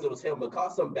necessarily because it was him, but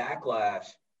caught some backlash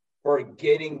for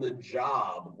getting the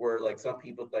job. Where like some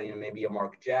people thought, maybe a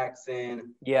Mark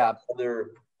Jackson,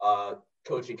 other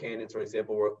coaching candidates, for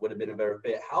example, would have been a better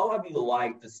fit. How have you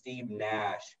liked the Steve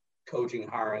Nash coaching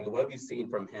hiring? What have you seen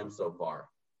from him so far?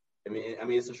 I mean,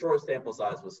 it's a short sample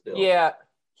size, but still. Yeah,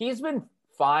 he's been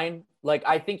fine. Like,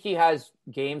 I think he has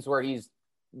games where he's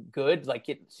good. Like,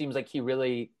 it seems like he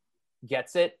really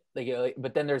gets it. Like,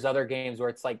 but then there's other games where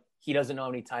it's like he doesn't know how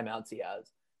many timeouts he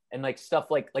has, and like stuff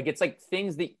like it's like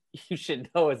things that you should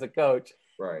know as a coach.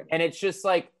 Right. And it's just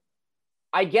like,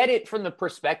 I get it from the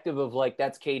perspective of like,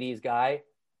 that's KD's guy,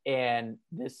 and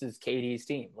this is KD's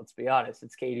team. Let's be honest,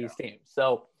 it's KD's team.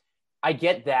 So I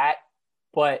get that,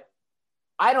 but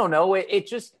I don't know. It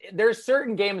just, there's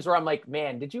certain games where I'm like,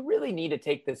 man, did you really need to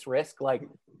take this risk? Like,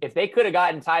 if they could have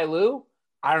gotten Ty Lue,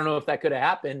 I don't know if that could have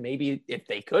happened. Maybe if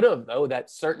they could have, though,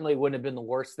 that certainly wouldn't have been the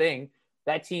worst thing.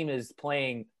 That team is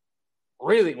playing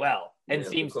really well and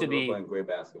seems to be playing great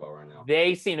basketball right now.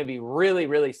 They seem to be really,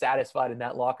 really satisfied in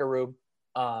that locker room.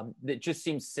 That just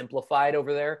seems simplified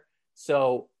over there.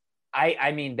 So,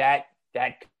 I mean, that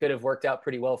could have worked out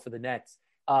pretty well for the Nets.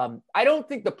 I don't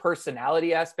think the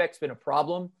personality aspect's been a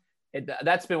problem.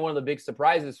 That's been one of the big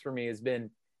surprises for me, has been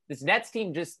this Nets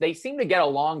team. They seem to get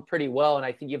along pretty well. And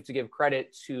I think you have to give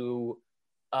credit to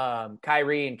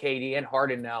Kyrie and KD and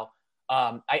Harden now.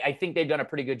 I think they've done a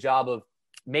pretty good job of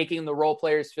making the role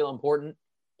players feel important.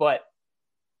 But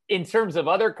in terms of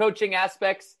other coaching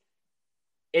aspects,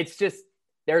 it's just,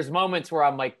 there's moments where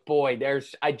I'm like, boy,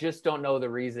 I just don't know the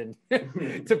reason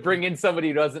to bring in somebody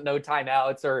who doesn't know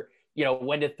timeouts, or,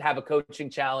 when to have a coaching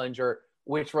challenge, or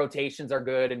which rotations are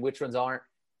good and which ones aren't.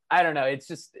 I don't know. It's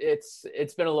just, it's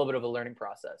been a little bit of a learning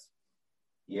process.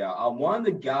 Yeah. One of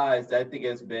the guys that I think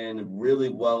has been really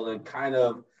well, and kind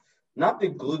of not the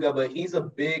glue guy, but he's a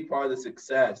big part of the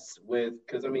success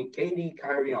because KD,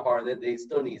 Kyrie, and Harden, they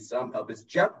still need some help. It's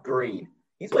Jeff Green.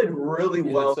 He's played really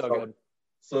well. So good.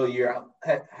 So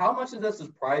how much does that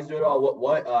surprise you at all?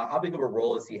 What how big of a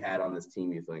role has he had on this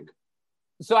team, you think?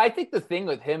 So I think the thing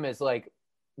with him is, like,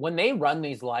 when they run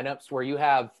these lineups where you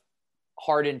have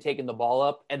Harden taking the ball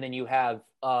up, and then you have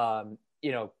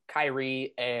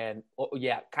Kyrie and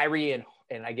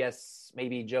I guess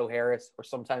maybe Joe Harris, or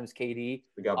sometimes KD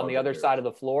on the other side of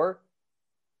the floor,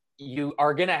 you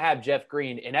are going to have Jeff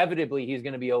Green. Inevitably, he's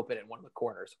going to be open in one of the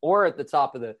corners or at the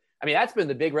top of that's been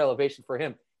the big revelation for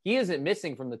him. He isn't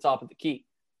missing from the top of the key.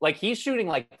 Like, he's shooting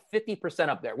like 50%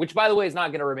 up there, which, by the way, is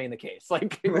not going to remain the case.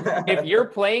 Like, if you're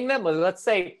playing them, let's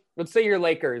say your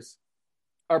Lakers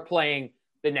are playing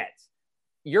the Nets,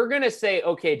 you're going to say,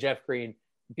 okay, Jeff Green,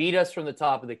 beat us from the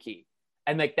top of the key.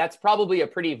 And like, that's probably a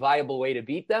pretty viable way to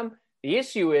beat them. The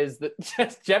issue is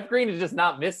that Jeff Green is just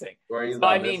not missing. Right, he's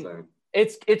not missing.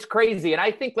 It's crazy. And I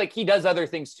think, like, he does other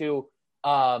things too.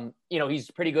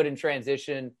 He's pretty good in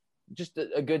transition, just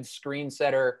a good screen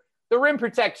setter. The rim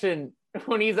protection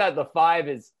when he's at the 5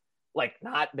 is like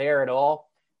not there at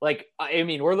all. Like,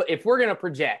 if we're going to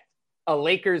project a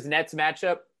Lakers Nets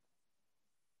matchup,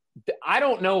 I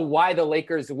don't know why the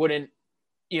Lakers wouldn't,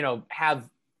 have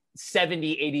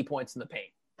 70, 80 points in the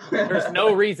paint. There's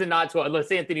no reason not to, unless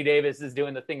Anthony Davis is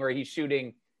doing the thing where he's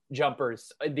shooting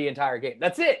jumpers the entire game.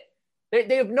 That's it.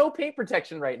 They have no paint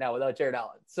protection right now without Jared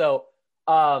Allen. So,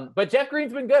 but Jeff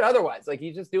Green's been good otherwise. Like,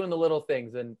 he's just doing the little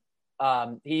things, and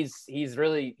he's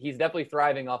definitely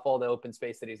thriving off all the open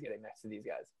space that he's getting next to these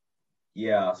guys.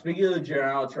 Yeah. Speaking of the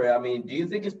Jared Allen trade, do you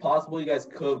think it's possible you guys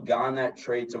could have gotten that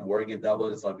trade to work if that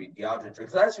was like a DeAndre trade?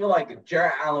 Because I just feel like if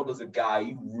Jared Allen was a guy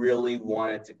you really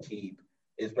wanted to keep,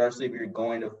 especially if you're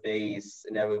going to face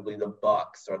inevitably the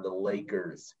Bucks or the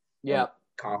Lakers. Yeah.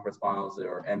 Conference finals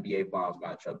or NBA finals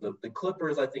matchup. The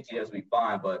Clippers, I think you guys will be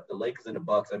fine, but the Lakers and the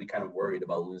Bucks, I'd be kind of worried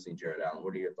about losing Jared Allen.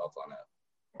 What are your thoughts on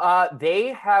that?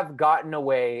 They have gotten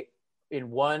away in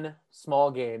one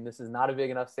small game. This is not a big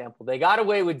enough sample. They got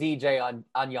away with DJ on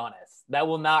Giannis. That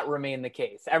will not remain the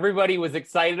case. Everybody was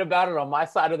excited about it on my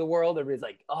side of the world. Everybody's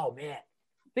like, oh man,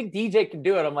 I think DJ can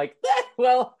do it. I'm like,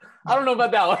 well, I don't know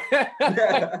about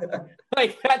that one.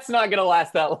 like that's not going to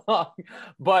last that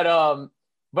long.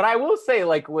 But I will say,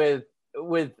 like, with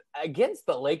against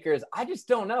the Lakers, I just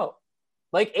don't know.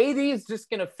 Like, AD is just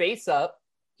going to face up.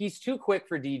 He's too quick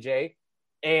for DJ.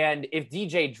 And if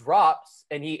DJ drops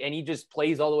and he just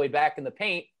plays all the way back in the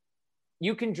paint,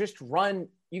 you can run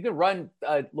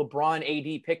LeBron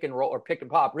AD pick and roll, or pick and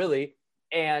pop, really,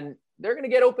 and they're going to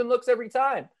get open looks every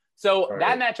time. So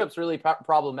that matchup's really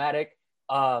problematic.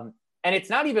 And it's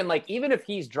not even like, even if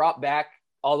he's dropped back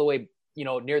all the way,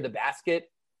 near the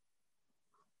basket,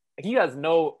 he has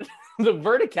the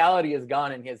verticality is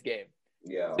gone in his game.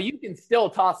 Yeah. So you can still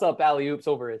toss up alley-oops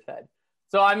over his head.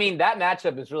 So, I mean, that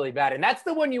matchup is really bad. And that's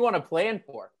the one you want to plan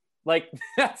for. Like,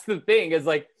 that's the thing is,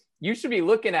 like, you should be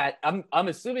looking at, I'm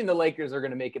assuming the Lakers are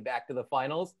going to make it back to the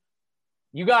finals.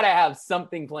 You got to have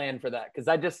something planned for that.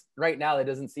 Because right now, that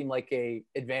doesn't seem like a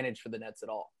advantage for the Nets at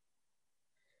all.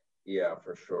 Yeah,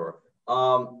 for sure.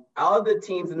 Out of the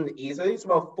teams in the East, I think it's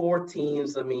about 4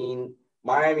 teams. I mean,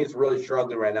 Miami is really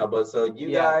struggling right now. But so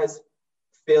you guys,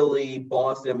 Philly,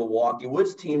 Boston, Milwaukee,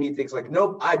 which team do you think is like,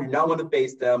 nope, I do not want to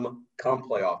face them come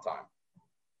playoff time?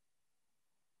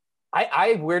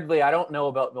 I weirdly, I don't know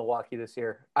about Milwaukee this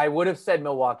year. I would have said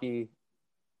Milwaukee.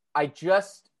 I feel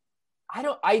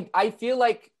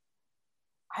like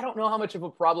I don't know how much of a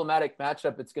problematic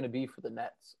matchup it's going to be for the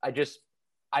Nets. I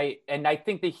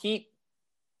think the Heat,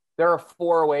 they're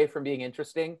 4 away from being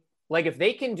interesting. Like, if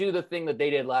they can do the thing that they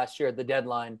did last year at the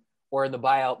deadline or in the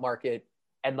buyout market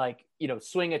and, like,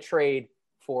 swing a trade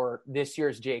for this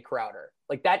year's Jay Crowder,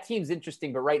 like, that team's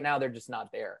interesting, but right now they're just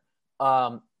not there.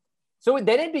 So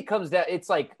then it becomes that it's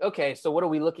like, okay, so what are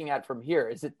we looking at from here?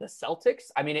 Is it the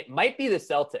Celtics? I mean, it might be the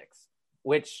Celtics,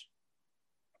 which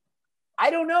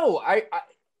I don't know.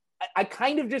 I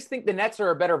kind of just think the Nets are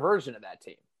a better version of that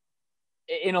team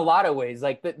in a lot of ways.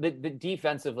 Like the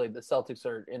defensively, the Celtics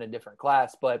are in a different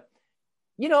class, but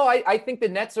I think the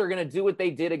Nets are going to do what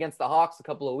they did against the Hawks a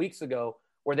couple of weeks ago,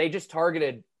 where they just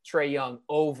targeted Trae Young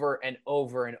over and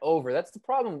over and over. That's the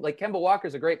problem. Like, Kemba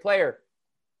Walker's a great player.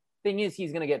 Thing is,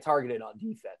 he's going to get targeted on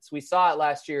defense. We saw it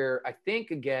last year, I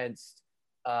think, against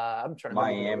I'm trying to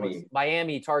remember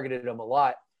Miami targeted him a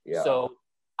lot. Yeah. So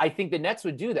I think the Nets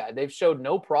would do that. They've showed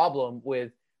no problem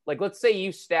with, like, let's say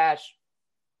you stash,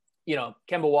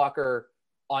 Kemba Walker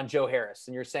on Joe Harris,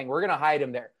 and you're saying we're going to hide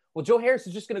him there. Well, Joe Harris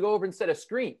is just going to go over and set a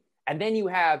screen, and then you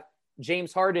have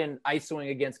James Harden ISOing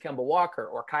against Kemba Walker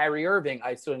or Kyrie Irving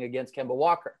ISOing against Kemba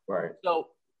Walker. Right. So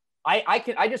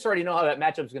I just already know how that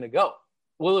matchup is going to go.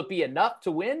 Will it be enough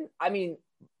to win? I mean,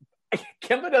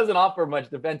 Kemba doesn't offer much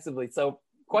defensively, so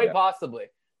quite possibly.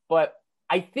 But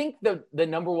I think the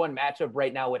number one matchup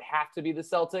right now would have to be the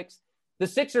Celtics. The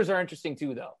Sixers are interesting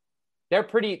too, though.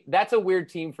 That's a weird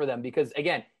team for them because,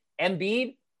 again,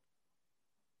 Embiid,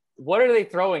 what are they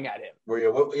throwing at him? What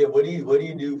do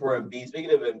you do for Embiid?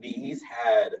 Speaking of Embiid, he's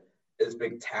had a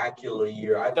spectacular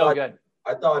year. I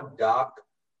thought Doc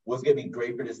was going to be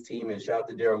great for this team, and shout out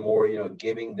to Daryl Morey,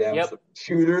 giving them some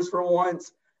shooters for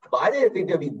once. But I didn't think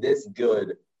they'd be this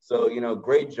good. So,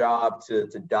 great job to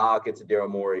Doc and to Daryl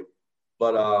Morey.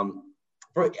 But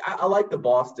I like the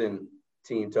Boston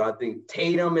team too. I think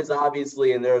Tatum is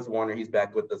obviously, and there's Warner, he's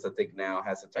back with us, I think now,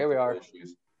 has some technical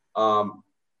issues.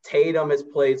 Tatum has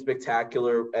played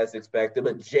spectacular as expected,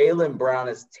 but Jaylen Brown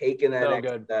has taken that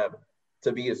next step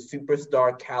to be a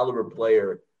superstar caliber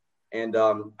player. And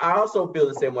I also feel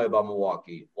the same way about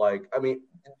Milwaukee. Like, I mean,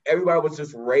 everybody was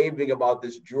just raving about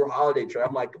this Drew Holiday trade.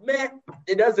 I'm like, man,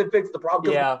 it doesn't fix the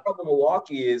problem. Yeah. The problem with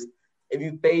Milwaukee is if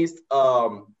you faced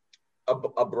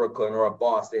a Brooklyn or a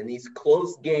Boston, these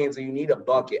close games and you need a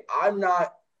bucket. I'm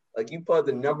not – like, you put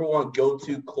the number one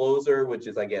go-to closer, which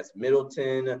is, I guess,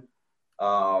 Middleton,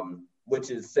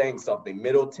 which is saying something.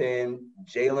 Middleton,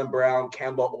 Jaylen Brown,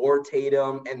 Kemba, or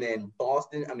Tatum, and then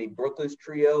Brooklyn's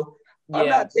trio. I'm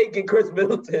not taking Chris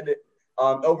Middleton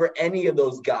over any of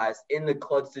those guys in the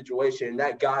clutch situation. And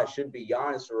that guy should be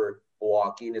Giannis for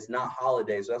Milwaukee, and it's not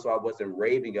Holiday. So that's why I wasn't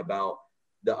raving about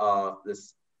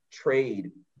this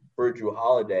trade for Drew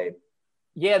Holiday.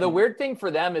 Yeah, the weird thing for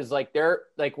them is like they're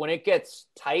like when it gets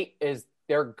tight, is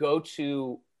their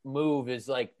go-to move is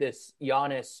like this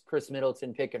Giannis Chris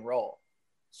Middleton pick and roll.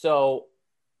 So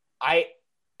I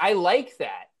like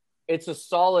that. It's a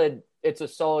solid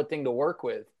thing to work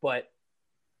with, but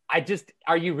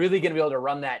are you really going to be able to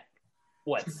run that,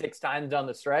 6 times down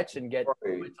the stretch and get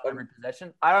every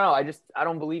possession? I don't know. I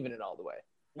don't believe in it all the way.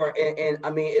 Right. And I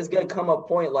mean, it's going to come a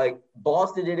point like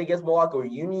Boston did against Milwaukee where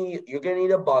you're going to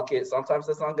need a bucket. Sometimes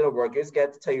that's not going to work. You just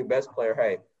got to tell your best player,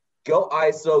 hey, go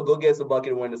ISO, go get us a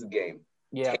bucket and win us a game.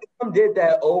 Yeah. Tatum did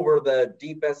that over the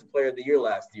defensive player of the year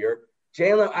last year.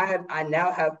 Jaylen, I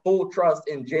now have full trust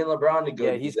in Jaylen Brown to go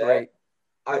do that. He's great.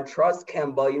 I trust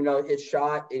Kemba, his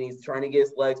shot, and he's trying to get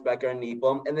his legs back underneath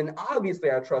him. And then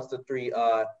obviously I trust the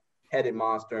three-headed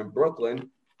monster in Brooklyn.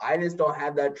 I just don't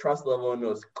have that trust level in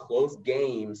those close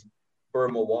games for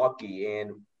Milwaukee.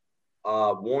 And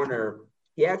Warner,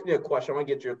 he asked me a question. I want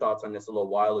to get your thoughts on this a little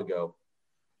while ago.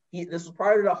 this was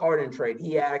prior to the Harden trade.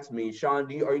 He asked me, Sean,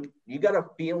 you got a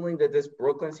feeling that this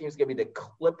Brooklyn team is going to be the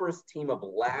Clippers team of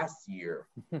last year?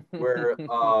 Where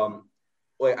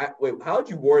wait, how'd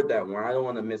you word that one? I don't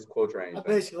want to misquote or anything.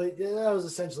 Basically, that was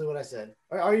essentially what I said.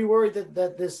 Are you worried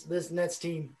that this Nets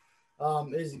team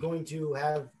is going to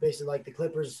have basically like the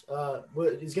Clippers?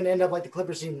 Is going to end up like the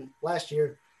Clippers team last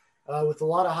year, with a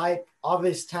lot of hype,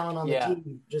 obvious talent on the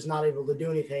team, just not able to do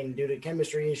anything due to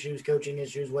chemistry issues, coaching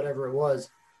issues, whatever it was.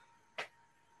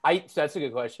 That's a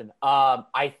good question.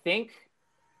 I think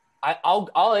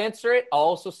I'll answer it. I'll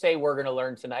also say we're going to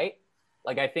learn tonight.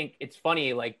 Like, I think it's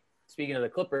funny. Like, speaking of the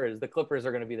Clippers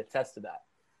are going to be the test of that.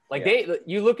 Like,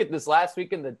 you look at this last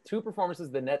weekend, the two performances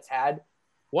the Nets had.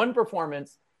 One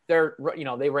performance,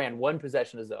 they ran one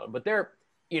possession of zone, but they're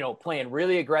playing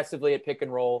really aggressively at pick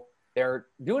and roll. They're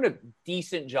doing a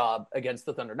decent job against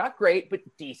the Thunder. Not great, but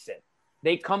decent.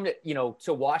 They come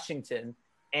to Washington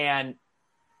and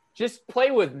just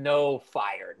play with no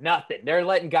fire, nothing. They're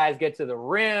letting guys get to the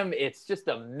rim. It's just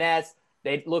a mess.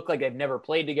 They look like they've never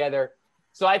played together.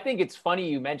 So I think it's funny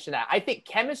you mentioned that. I think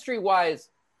chemistry-wise,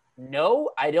 no,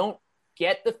 I don't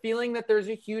get the feeling that there's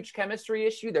a huge chemistry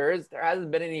issue. There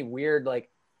hasn't been any weird,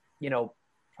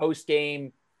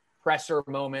 post-game presser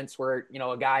moments where,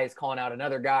 a guy is calling out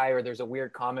another guy, or there's a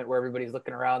weird comment where everybody's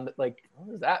looking around like,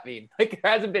 what does that mean? Like,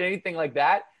 there hasn't been anything like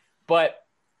that. But,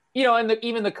 and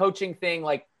even the coaching thing,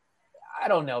 like, I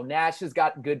don't know. Nash has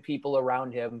got good people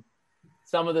around him.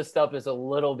 Some of the stuff is a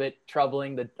little bit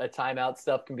troubling. The timeout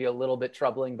stuff can be a little bit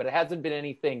troubling, but it hasn't been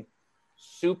anything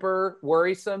super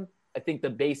worrisome. I think the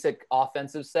basic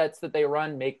offensive sets that they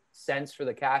run make sense for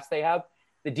the cast they have.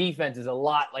 The defense is a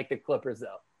lot like the Clippers,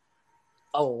 though.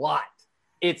 A lot.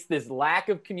 It's this lack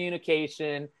of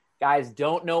communication. Guys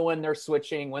don't know when they're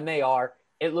switching, when they are.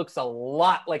 It looks a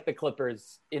lot like the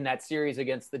Clippers in that series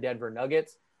against the Denver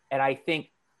Nuggets. And I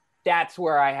think that's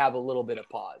where I have a little bit of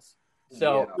pause.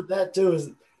 So with that too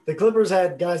is the Clippers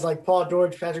had guys like Paul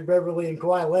George, Patrick Beverley, and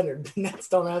Kawhi Leonard. The Nets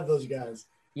don't have those guys.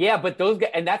 Yeah, but those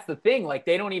guys, and that's the thing. Like,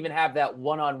 they don't even have that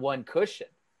one-on-one cushion.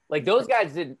 Like, those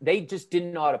guys they just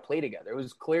didn't know how to play together. It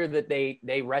was clear that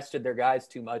they rested their guys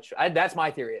too much. That's my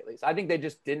theory, at least. I think they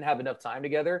just didn't have enough time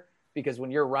together, because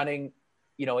when you're running,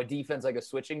 a defense like a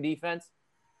switching defense,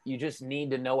 you just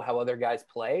need to know how other guys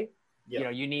play.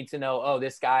 Yep. You need to know,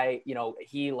 this guy,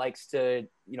 he likes to,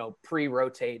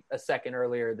 pre-rotate a second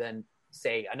earlier than,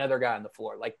 say, another guy on the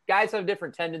floor. Like, guys have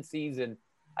different tendencies, and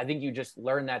I think you just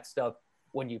learn that stuff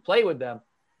when you play with them.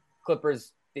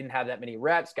 Clippers didn't have that many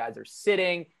reps. Guys are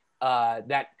sitting.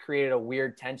 That created a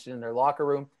weird tension in their locker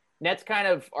room. Nets kind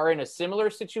of are in a similar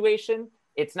situation.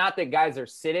 It's not that guys are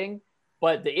sitting,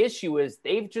 but the issue is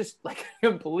they've just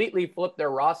completely flipped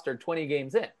their roster 20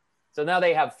 games in. So now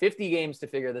they have 50 games to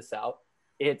figure this out.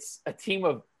 It's a team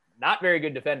of not very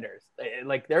good defenders.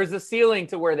 Like, there's a ceiling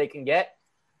to where they can get.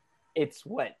 It's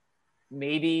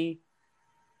maybe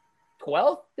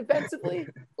 12th defensively?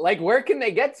 Like, where can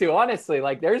they get to, honestly?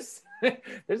 Like, there's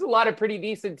a lot of pretty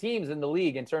decent teams in the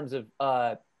league in terms of,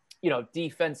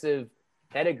 defensive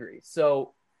pedigree.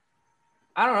 So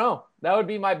I don't know. That would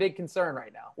be my big concern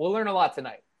right now. We'll learn a lot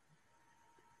tonight.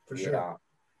 For sure.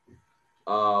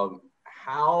 So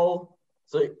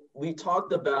we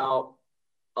talked about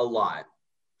a lot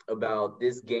about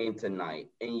this game tonight,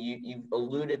 and you've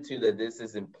alluded to that this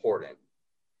is important.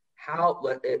 How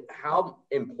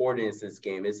important is this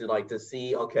game? Is it like to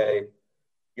see, okay,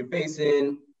 you're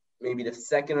facing maybe the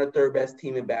second or third best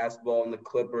team in basketball in the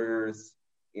Clippers,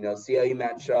 see how you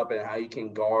match up and how you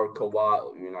can guard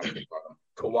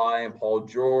Kawhi and Paul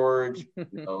George,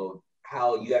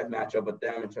 how you guys match up with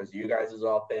them in terms of you guys'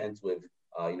 offense with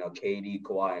KD,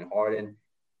 Kawhi, and Harden.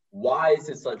 Why is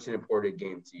it such an important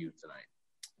game to you tonight?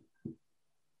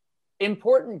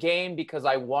 Important game because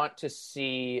I want to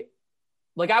see,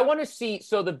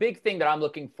 so the big thing that I'm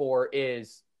looking for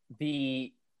is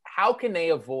how can they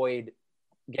avoid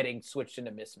getting switched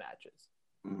into mismatches?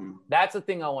 Mm-hmm. That's the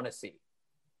thing I want to see.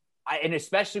 And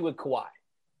especially with Kawhi.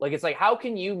 It's like, how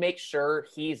can you make sure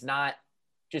he's not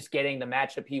just getting the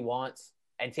matchup he wants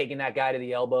and taking that guy to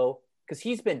the elbow? Because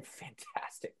he's been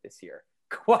fantastic this year.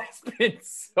 Kawhi's been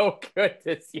so good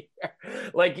this year.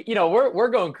 We're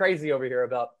going crazy over here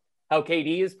about how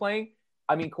KD is playing.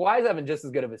 I mean, Kawhi's having just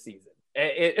as good of a season.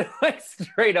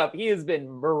 Straight up, he has been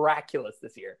miraculous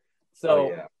this year.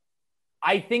 So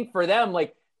I think for them,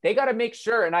 they got to make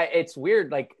sure. And it's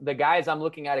weird. The guys I'm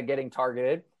looking at getting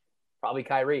targeted, probably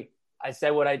Kyrie. I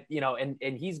said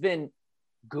and he's been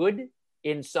good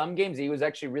in some games. He was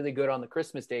actually really good on the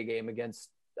Christmas Day game against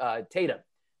Tatum.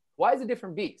 Why is a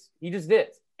different beast? He just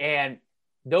is. And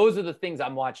those are the things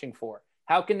I'm watching for.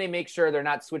 How can they make sure they're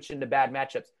not switching to bad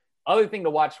matchups? Other thing to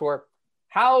watch for,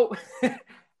 how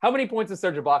many points does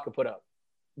Serge Ibaka put up?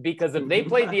 Because if they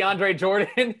play DeAndre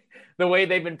Jordan the way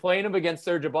they've been playing him against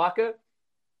Serge Ibaka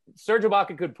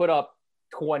could put up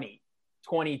 20,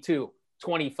 22,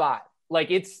 25.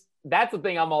 That's the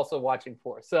thing I'm also watching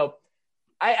for. So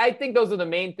I think those are the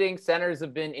main things. Centers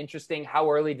have been interesting. How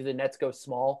early do the Nets go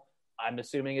small? I'm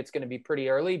assuming it's going to be pretty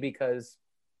early because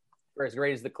for as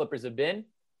great as the Clippers have been,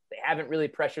 they haven't really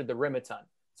pressured the rim a ton.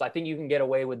 So I think you can get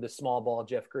away with the small ball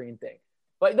Jeff Green thing.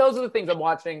 But those are the things I'm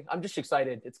watching. I'm just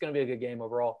excited. It's going to be a good game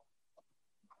overall.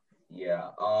 Yeah.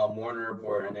 Warner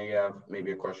report, and then you have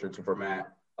maybe a question or two for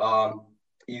Matt.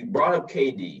 You brought up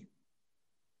KD.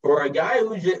 For a guy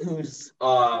who's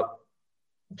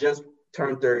just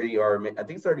turned 30, or I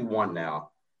think 31 now,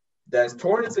 that's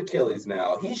torn his Achilles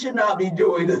now, he should not be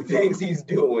doing the things he's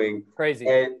doing. Crazy.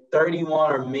 At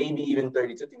 31 or maybe even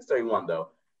 32. I think it's 31, though.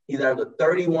 He's at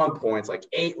 31 points, like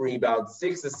 8 rebounds,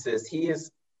 6 assists. He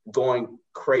is going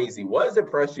crazy. What has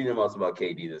impressed you the most about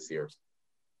KD this year?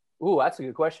 Ooh, that's a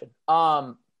good question.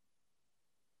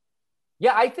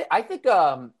 Yeah, I think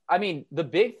I mean, the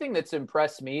big thing that's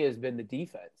impressed me has been the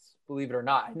defense, believe it or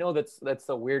not. I know that's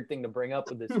a weird thing to bring up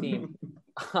with this team.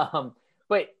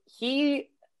 But he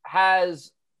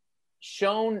has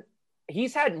shown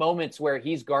he's had moments where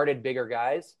he's guarded bigger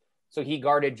guys. So he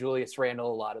guarded Julius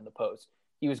Randle a lot in the post.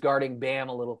 He was guarding Bam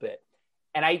a little bit.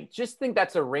 And I just think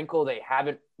that's a wrinkle they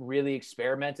haven't really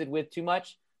experimented with too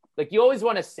much. Like, you always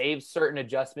want to save certain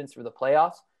adjustments for the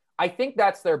playoffs. I think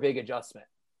that's their big adjustment.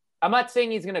 I'm not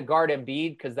saying he's going to guard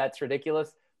Embiid because that's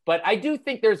ridiculous, but I do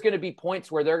think there's going to be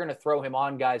points where they're going to throw him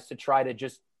on guys to try to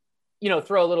just,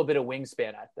 throw a little bit of wingspan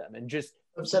at them and just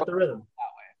upset the rhythm that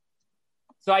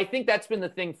way. So I think that's been the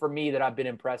thing for me that I've been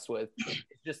impressed with. It's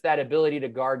just that ability to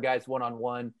guard guys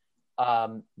one-on-one.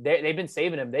 They've been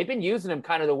saving him. They've been using him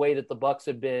kind of the way that the Bucks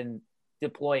have been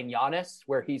deploying Giannis,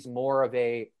 where he's more of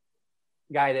a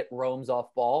guy that roams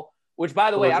off ball. Which,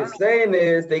 by the way, what you're saying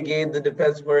is they gave the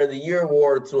Defensive Player of the Year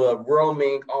award to a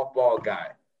roaming off-ball guy.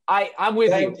 I'm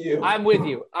with you. I'm with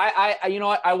you. I you know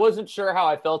what? I wasn't sure how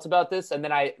I felt about this, and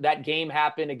then that game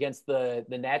happened against the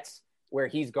Nets where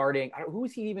he's guarding. Who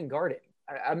is he even guarding?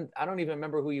 I don't even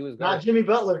remember who he was guarding. Not Jimmy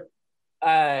Butler.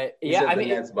 Yeah, I mean,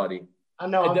 Nets buddy. I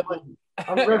know.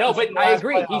 No, but I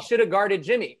agree. He should have guarded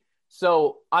Jimmy.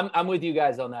 So I'm with you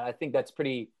guys on that. I think that's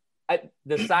pretty.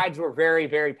 The sides were very,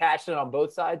 very passionate on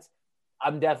both sides.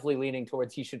 I'm definitely leaning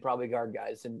towards he should probably guard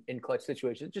guys in clutch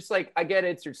situations. Just like, I get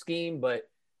it's your scheme, but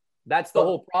that's the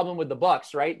whole problem with the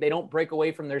Bucks, right? They don't break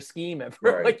away from their scheme ever.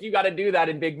 Right. Like, you got to do that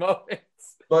in big moments.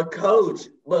 But coach,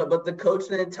 but the coach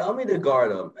didn't tell me to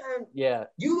guard him. Man, yeah,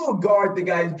 you go guard the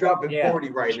guy who's dropping 40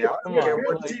 right now. Come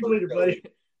on, buddy.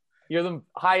 You're the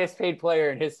highest paid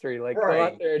player in history. Like, go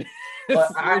out there.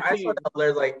 But I saw that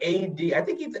there's like AD. I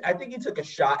think he took a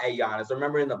shot at Giannis. I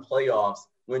remember in the playoffs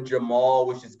when Jamal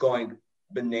was just going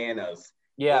bananas.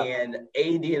 Yeah. And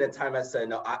AD at the time I said,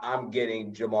 no, I'm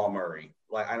getting Jamal Murray.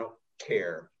 Like, I don't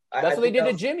care. That's what they did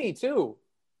to Jimmy too.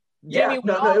 Yeah, it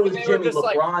was Jimmy.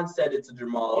 LeBron said it to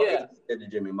Jamal. Yeah. Said to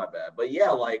Jimmy, my bad. But yeah,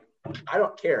 like, I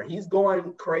don't care. He's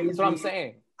going crazy. That's what I'm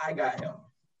saying. I got him.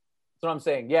 That's what I'm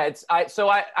saying. Yeah,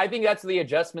 I think that's the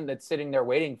adjustment that's sitting there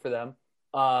waiting for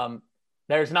them.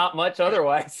 There's not much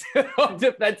otherwise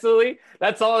defensively.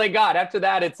 That's all they got. After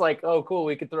that, it's like, oh, cool,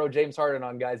 we could throw James Harden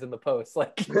on guys in the post.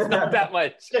 Like, it's not that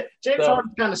much. James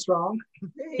Harden's kind of strong.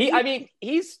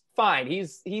 He's fine.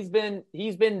 He's been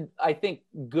I think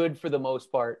good for the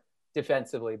most part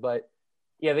defensively, but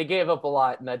yeah, they gave up a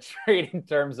lot in that trade in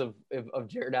terms of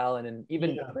Jared Allen, and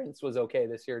even Prince was okay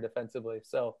this year defensively.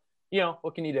 So,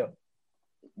 what can you do?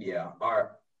 Yeah. All right,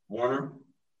 Warner.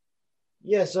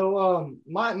 Yeah, so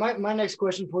my next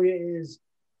question for you is,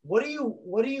 what do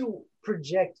you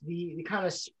project the kind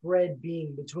of spread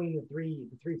being between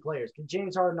the three players? Because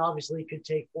James Harden obviously could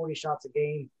take 40 shots a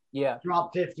game,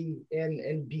 drop 50,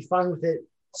 and be fine with it.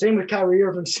 Same with Kyrie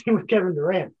Irving, same with Kevin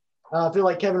Durant. I feel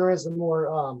like Kevin Durant's the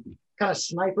more kind of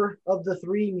sniper of the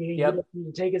three. He doesn't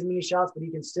need to take as many shots, but he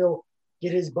can still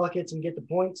get his buckets and get the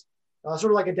points,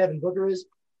 sort of like a Devin Booker is.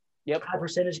 Yep, high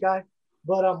percentage guy.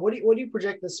 But what do you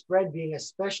project the spread being,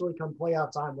 especially come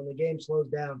playoff time when the game slows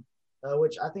down,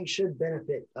 which I think should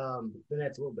benefit the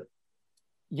Nets a little bit?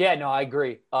 Yeah, no, I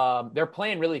agree. They're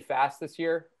playing really fast this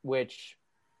year, which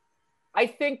I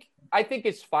think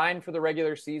is fine for the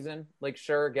regular season. Like,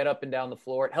 sure, get up and down the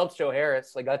floor. It helps Joe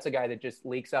Harris. Like, that's a guy that just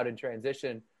leaks out in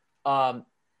transition. KD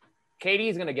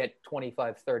is going to get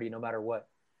 25, 30 no matter what.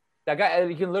 That guy,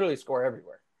 he can literally score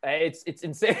everywhere. It's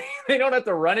insane. They don't have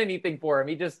to run anything for him.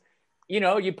 He just –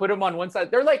 you put him on one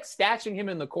side. They're like stashing him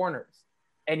in the corners,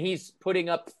 and he's putting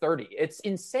up 30. It's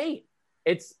insane.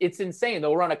 It's insane.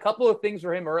 They'll run a couple of things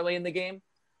for him early in the game.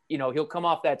 You know, he'll come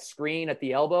off that screen at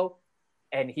the elbow,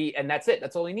 and that's it.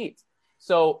 That's all he needs.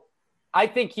 So I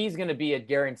think he's going to be a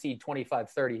guaranteed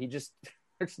 25-30.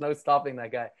 There's no stopping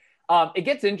that guy. It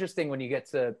gets interesting when you get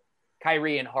to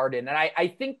Kyrie and Harden. And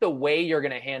I think the way you're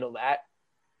going to handle that,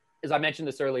 as I mentioned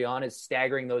this early on, is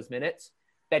staggering those minutes.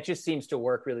 That just seems to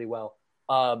work really well.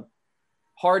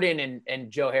 Harden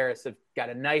and Joe Harris have got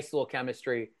a nice little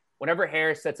chemistry. Whenever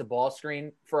Harris sets a ball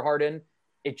screen for Harden,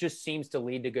 it just seems to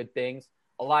lead to good things.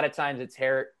 A lot of times it's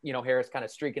Harris kind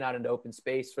of streaking out into open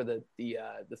space for the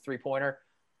three-pointer.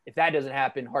 If that doesn't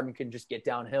happen, Harden can just get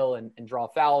downhill and draw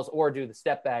fouls or do the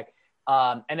step back.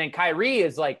 And then Kyrie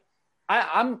is like,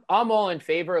 I'm all in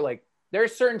favor. Like,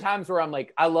 there's certain times where I'm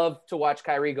like, I love to watch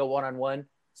Kyrie go one-on-one.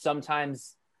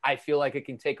 Sometimes I feel like it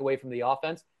can take away from the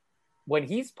offense. When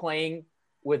he's playing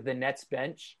with the Nets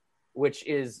bench, which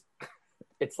is,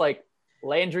 it's like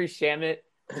Landry Shamet,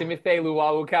 Timothé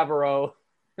Luwawu-Cabarrot,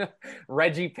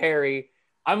 Reggie Perry.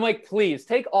 I'm like, please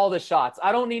take all the shots.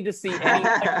 I don't need to see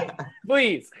any.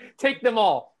 Please take them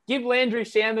all. Give Landry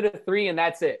Shamet a 3 and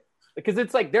that's it. Because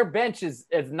it's like their bench is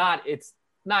not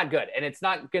good and it's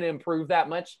not going to improve that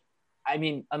much. I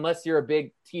mean, unless you're a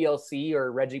big TLC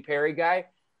or Reggie Perry guy,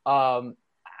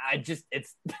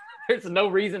 there's no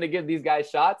reason to give these guys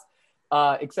shots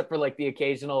except for like the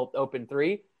occasional open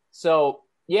 3. So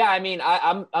yeah, I mean,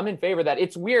 I'm in favor of that.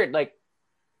 It's weird, like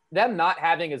them not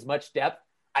having as much depth,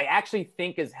 I actually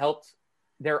think has helped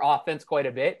their offense quite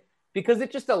a bit because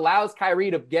it just allows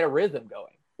Kyrie to get a rhythm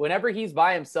going. Whenever he's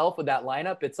by himself with that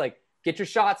lineup, it's like, get your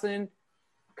shots in,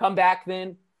 come back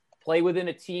then, play within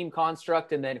a team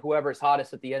construct, and then whoever's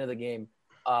hottest at the end of the game,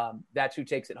 that's who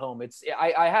takes it home.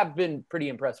 I have been pretty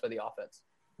impressed by the offense.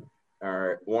 All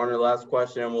right, Warner, last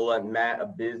question, and we'll let Matt, a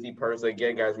busy person.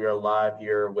 Again, guys, we are live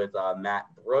here with Matt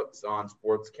Brooks on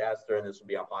Sportscaster, and this will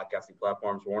be on podcasting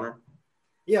platforms. Warner?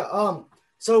 Yeah,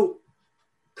 so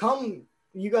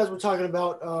you guys were talking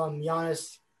about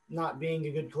Giannis not being a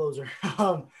good closer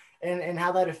and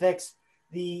how that affects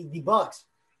the Bucks.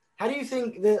 How do you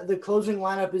think the closing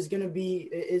lineup is going to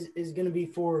be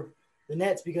for the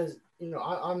Nets? Because, you know,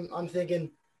 I'm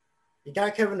thinking you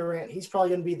got Kevin Durant. He's probably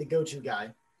going to be the go-to guy.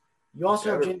 You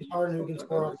also have James Harden, who can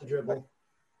score off the dribble,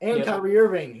 and Kyrie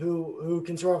Irving, who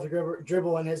can score off the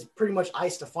dribble and has pretty much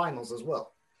iced the finals as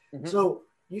well. Mm-hmm. So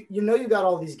you know you got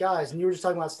all these guys, and you were just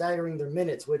talking about staggering their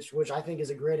minutes, which I think is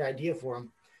a great idea for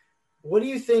them. What do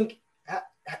you think?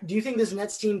 Do you think this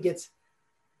Nets team gets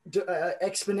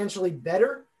exponentially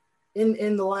better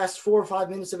in the last 4 or 5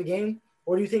 minutes of a game,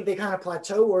 or do you think they kind of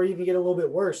plateau or even get a little bit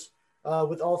worse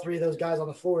with all three of those guys on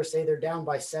the floor? Say they're down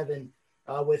by 7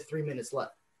 with 3 minutes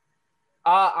left.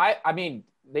 I mean,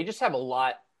 they just have a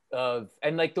lot of,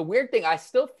 and like the weird thing, I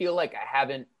still feel like I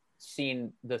haven't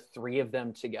seen the three of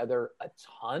them together a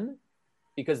ton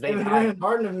because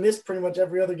Harden have missed pretty much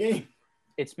every other game.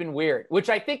 It's been weird, which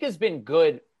I think has been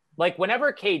good. Like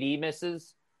whenever KD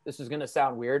misses, this is going to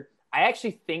sound weird, I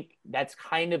actually think that's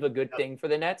kind of a good thing for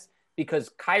the Nets because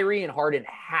Kyrie and Harden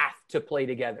have to play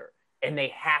together and they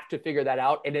have to figure that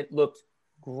out. And it looked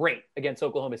great against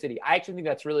Oklahoma City. I actually think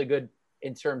that's really good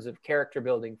in terms of character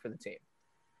building for the team.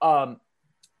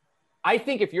 I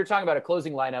think if you're talking about a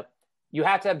closing lineup, you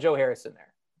have to have Joe Harris in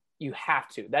there. You have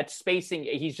to. That spacing,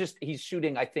 he's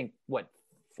shooting, I think,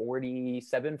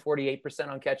 48%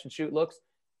 on catch and shoot looks.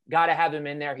 Got to have him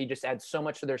in there. He just adds so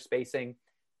much to their spacing.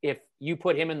 If you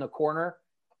put him in the corner,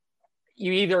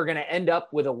 you either are going to end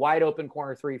up with a wide open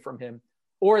corner 3 from him,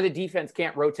 or the defense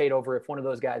can't rotate over if one of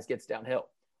those guys gets downhill.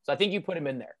 So I think you put him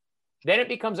in there. Then it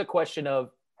becomes a question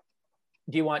of,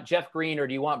 do you want Jeff Green or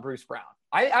do you want Bruce Brown?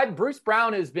 Bruce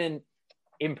Brown has been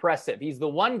impressive. He's the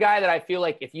one guy that I feel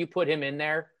like if you put him in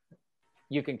there,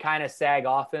 you can kind of sag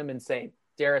off him and say,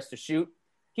 dare us to shoot.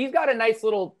 He's got a nice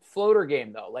little floater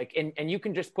game though. Like, and you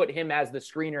can just put him as the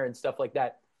screener and stuff like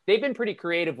that. They've been pretty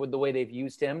creative with the way they've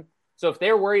used him. So if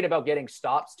they're worried about getting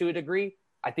stops to a degree,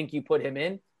 I think you put him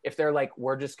in. If they're like,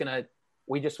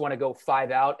 we just want to go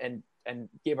 5 out and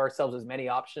give ourselves as many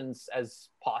options as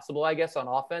possible, I guess, on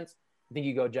offense, I think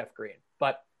you go Jeff Green.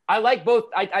 But I like both.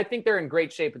 I think they're in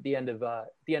great shape at the end of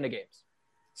games.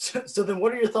 So then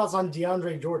what are your thoughts on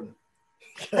DeAndre Jordan?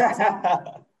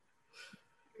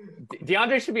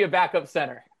 DeAndre should be a backup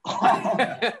center.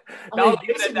 I don't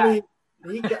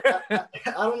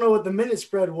know what the minute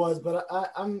spread was, but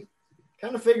I'm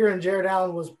kind of figuring Jared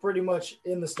Allen was pretty much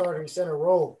in the starting center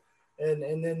role, and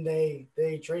then they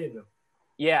traded him.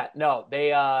 Yeah, no,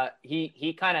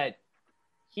 he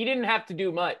didn't have to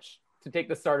do much to take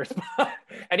the starter spot,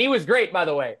 and he was great, by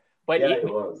the way. But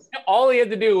all he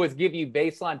had to do was give you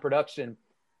baseline production.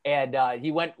 And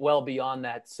he went well beyond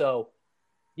that. So,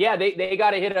 yeah, they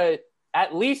got to hit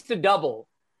at least a double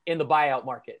in the buyout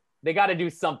market. They got to do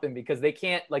something because they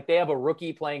can't, like, they have a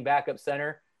rookie playing backup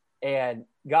center. And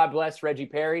God bless Reggie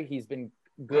Perry. He's been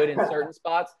good in certain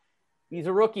spots. He's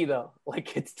a rookie, though.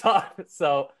 Like, it's tough.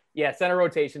 So, yeah, center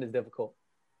rotation is difficult.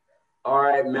 All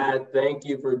right, Matt, thank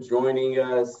you for joining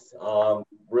us.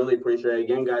 Really appreciate it.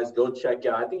 Again, guys, go check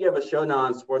out. I think you have a show now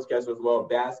on Sportscaster as well,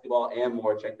 basketball and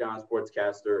more. Check down on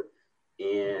Sportscaster.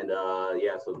 And,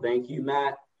 so thank you,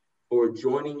 Matt, for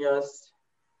joining us.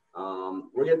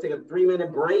 We're going to take a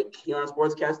 3-minute break here on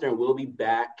Sportscaster, and we'll be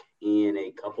back in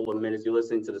a couple of minutes. You're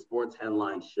listening to the Sports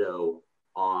Headlines Show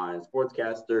on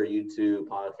Sportscaster, YouTube,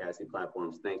 podcasting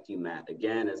platforms. Thank you, Matt.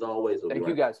 Again, as always, thank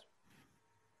you, guys.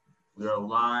 We're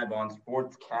live on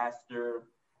Sportscaster,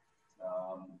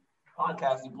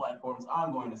 podcasting platforms.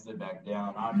 I'm going to sit back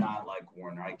down. I'm not like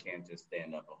Warner. I can't just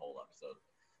stand up the whole episode.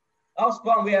 That was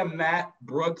fun. We have Matt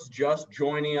Brooks just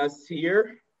joining us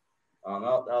here. That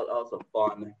was a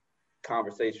fun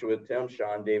conversation with him.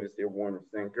 Sean Davis here, Warner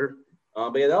Sinker.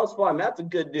 But yeah, that was fun. Matt's a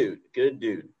good dude. Good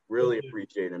dude. Really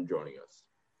appreciate him joining us.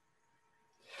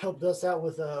 Helped us out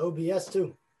with OBS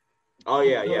too. Oh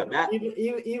yeah. Matt,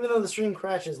 even though the stream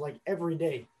crashes like every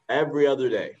day, every other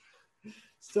day,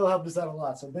 still helped us out a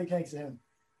lot. So big thanks to him.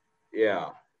 Yeah,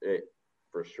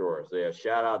 for sure. So yeah,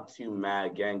 shout out to Matt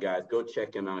again, guys. Go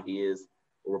check him out. He is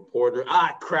a reporter.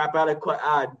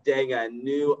 Dang! I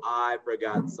knew I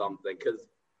forgot something because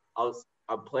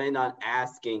I'm planning on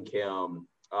asking him.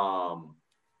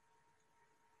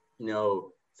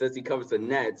 Since he covers the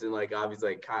Nets and like obviously,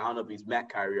 like, I don't know if he's met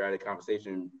Kyrie or had a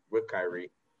conversation with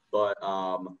Kyrie. But,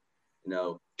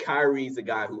 Kyrie's a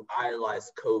guy who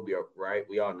idolized Kobe, right?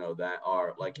 We all know that.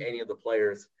 Or like any of the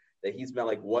players that he's met,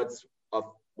 like what's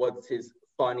his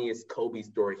funniest Kobe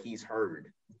story he's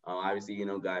heard? Obviously,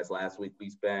 guys, last week we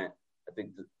spent, I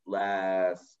think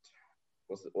what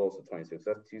was the 26th?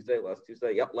 That's Tuesday? Last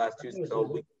Tuesday? Yep, last Tuesday.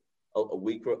 So a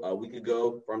week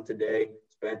ago from today,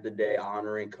 spent the day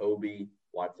honoring Kobe,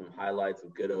 watched some highlights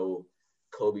of good old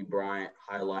Kobe Bryant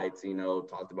highlights,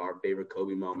 talked about our favorite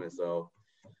Kobe moments. So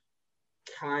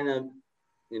kind of,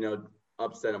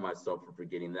 upset at myself for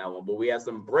forgetting that one. But we have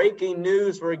some breaking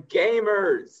news for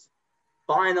gamers.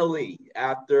 Finally,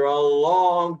 after a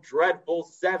long, dreadful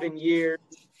 7 years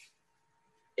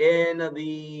in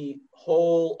the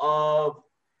hole of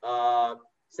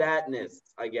sadness,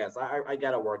 I guess. I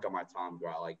got to work on my tongue,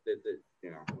 bro. Like, it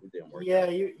didn't work. Yeah,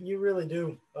 you really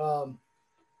do.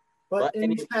 But in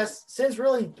these since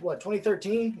really,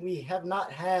 2013, we have not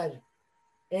had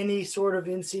any sort of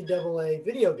NCAA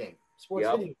video game,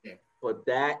 video game. But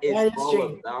that is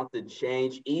all about to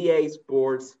change. EA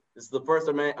Sports, this is the first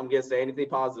time I'm going to say anything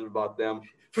positive about them.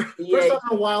 First time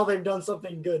in a while they've done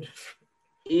something good.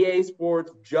 EA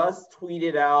Sports just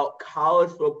tweeted out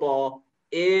college football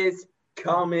is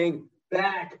coming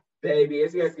back, baby.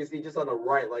 As you guys can see just on the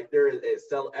right, like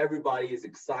everybody is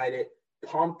excited,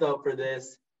 pumped up for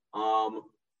this.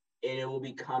 And it will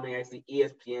be coming. Actually,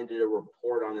 ESPN did a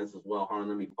report on this as well. Hold on,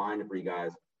 let me find it for you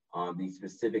guys. These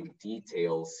specific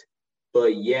details.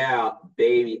 But yeah,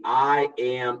 baby, I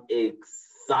am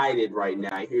excited right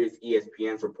now. Here's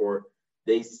ESPN's report.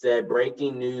 They said,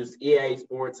 breaking news, EA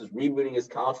Sports is rebooting its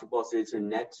college football series for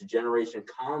next generation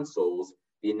consoles.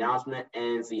 The announcement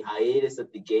ends the hiatus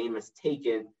that the game has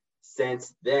taken.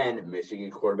 Since then,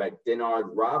 Michigan quarterback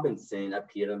Denard Robinson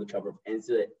appeared on the cover of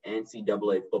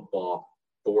NCAA Football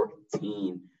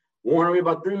 14. Warner, we have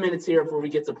about 3 minutes here before we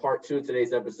get to part 2 of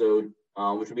today's episode,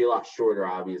 which will be a lot shorter,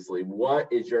 obviously.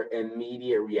 What is your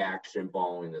immediate reaction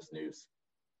following this news?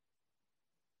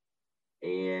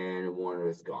 And Warner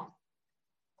is gone.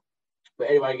 But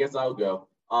anyway, I guess I'll go.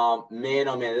 Man,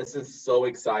 oh man, this is so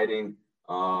exciting.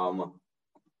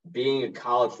 Being a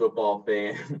college football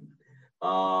fan,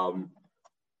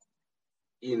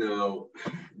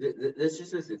 this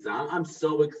just is. I'm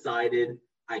so excited.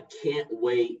 I can't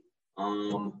wait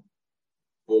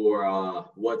for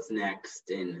what's next.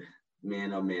 And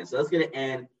man, oh man. So that's gonna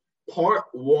end part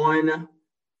 1.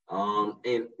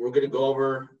 And we're gonna go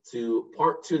over to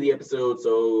part 2 of the episode.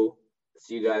 So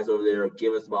see you guys over there.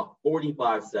 Give us about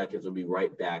 45 seconds. We'll be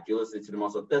right back. You're listening to the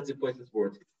most authentic place in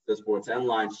sports, the Sports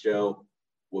Headlines Show.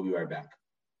 We'll be right back.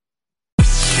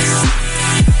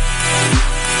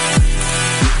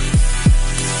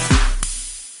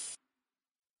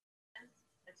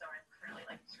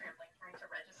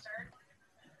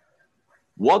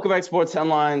 Welcome back to Sports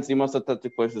Headlines, the most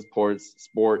authentic place in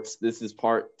sports. This is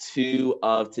part 2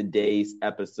 of today's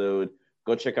episode.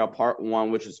 Go check out part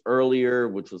 1, which is earlier,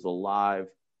 which was a live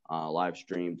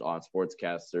streamed on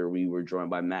Sportscaster. We were joined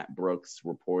by Matt Brooks,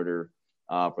 reporter,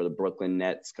 for the Brooklyn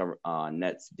Nets.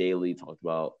 Nets Daily, talked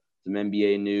about some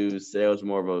NBA news. Today was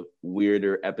more of a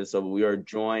weirder episode, but we are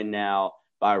joined now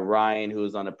by Ryan, who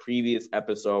was on a previous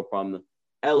episode from the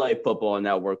LA Football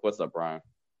Network. What's up, Ryan?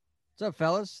 What's up,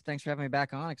 fellas? Thanks for having me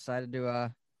back on. Excited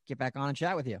to get back on and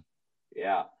chat with you.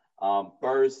 Yeah.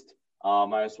 First,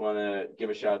 I just want to give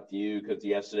a shout out to you because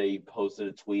yesterday you posted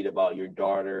a tweet about your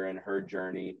daughter and her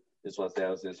journey. Just want to say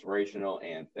that was inspirational,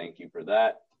 and thank you for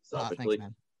that. Thanks,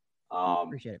 man.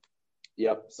 Appreciate it.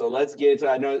 Yep. So let's get into it.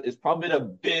 I know it's probably been a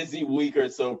busy week or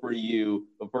so for you,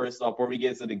 but first off, before we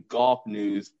get into the golf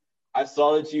news, I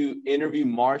saw that you interviewed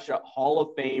Hall of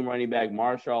Fame running back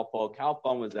Marshall Falk. How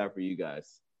fun was that for you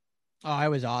guys? Oh, it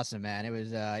was awesome, man. It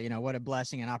was, what a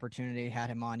blessing and opportunity. Had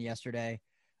him on yesterday.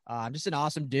 Just an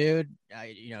awesome dude.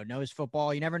 Knows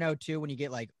football. You never know too when you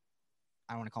get I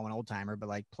don't want to call him an old timer,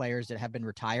 but players that have been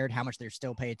retired, how much they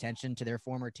still pay attention to their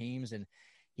former teams. And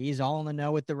he's all in the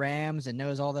know with the Rams and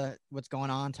knows what's going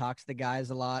on. Talks to the guys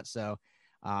a lot. So,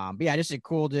 but yeah, just a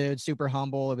cool dude, super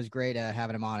humble. It was great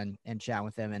having him on and chat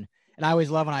with him. And I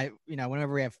always love when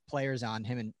whenever we have players on,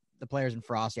 him and the players in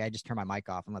Frosty, I just turn my mic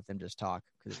off and let them just talk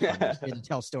because it's fun to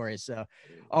tell stories. So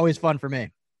always fun for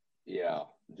me. Yeah,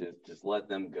 just let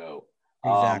them go.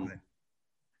 Exactly.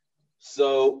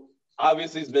 So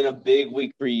obviously it's been a big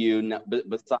week for you. But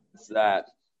besides that,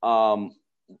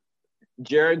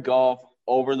 Jared Goff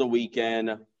over the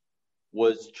weekend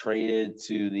was traded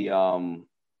to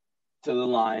the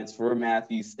Lions for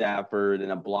Matthew Stafford in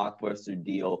a blockbuster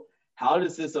deal. How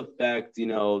does this affect,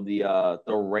 the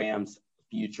Rams'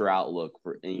 future outlook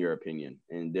in your opinion,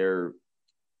 and their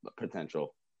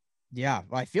potential? Yeah,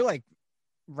 well, I feel like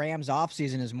Rams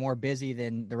offseason is more busy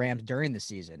than the Rams during the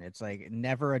season. It's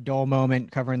never a dull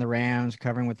moment covering the Rams,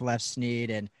 covering with Les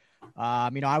Snead. And,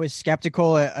 I was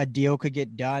skeptical a deal could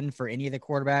get done for any of the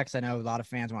quarterbacks. I know a lot of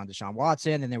fans wanted Deshaun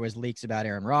Watson, and there was leaks about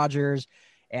Aaron Rodgers.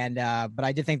 And, but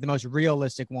I did think the most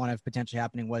realistic one of potentially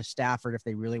happening was Stafford if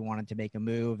they really wanted to make a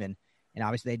move. And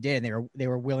obviously they did. They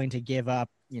were willing to give up,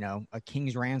 a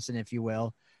king's ransom, if you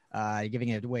will, giving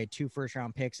it away 2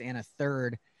 first-round picks and a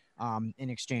third in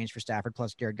exchange for Stafford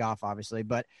plus Jared Goff, obviously.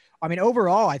 But,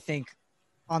 overall, I think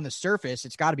on the surface,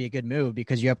 it's got to be a good move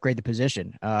because you upgrade the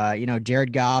position.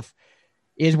 Jared Goff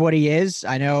is what he is.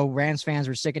 I know Rams fans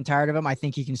were sick and tired of him. I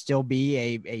think he can still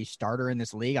be a starter in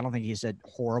this league. I don't think he's a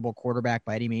horrible quarterback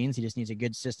by any means. He just needs a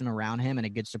good system around him and a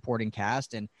good supporting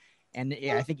cast. And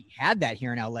I think he had that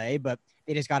here in LA, but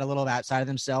they just got a little outside of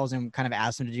themselves and kind of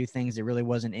asked him to do things that really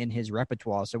wasn't in his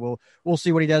repertoire. So we'll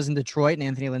see what he does in Detroit and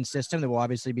Anthony Lynn's system that will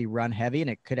obviously be run heavy, and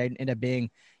it could end up being,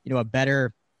 a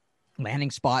better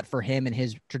landing spot for him and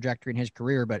his trajectory in his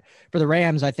career. But for the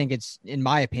Rams, I think it's, in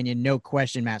my opinion, no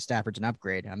question Matt Stafford's an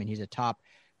upgrade. He's a top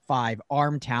 5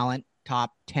 arm talent,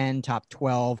 top 10, top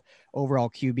 12 overall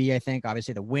QB. I think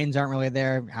obviously the wins aren't really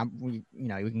there. We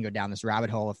can go down this rabbit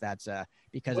hole if that's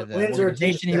because of the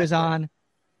organization he was on.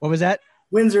 What was that?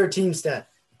 Wins are a team stat.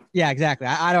 Yeah, exactly.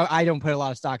 I don't put a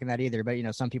lot of stock in that either, but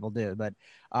some people do. But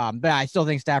I still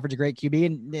think Stafford's a great QB,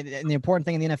 and the important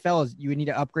thing in the NFL is you need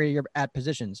to upgrade at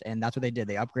positions, and that's what they did.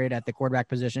 They upgraded at the quarterback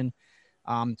position.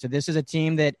 So this is a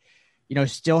team that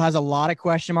still has a lot of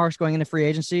question marks going into free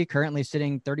agency. Currently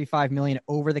sitting $35 million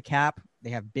over the cap.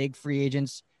 They have big free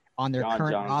agents on their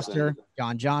current roster: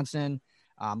 John Johnson,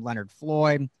 Leonard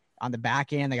Floyd. On the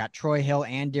back end, they got Troy Hill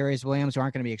and Darius Williams, who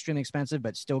aren't going to be extremely expensive,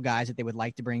 but still guys that they would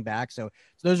like to bring back. So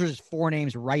those are just 4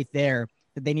 names right there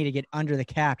that they need to get under the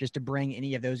cap just to bring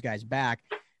any of those guys back.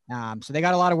 So they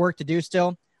got a lot of work to do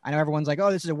still. I know everyone's like,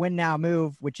 oh, this is a win now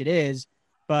move, which it is.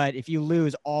 But if you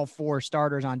lose all 4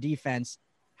 starters on defense,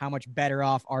 how much better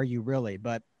off are you really?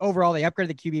 But overall, they upgraded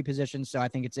the QB position. So I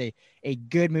think it's a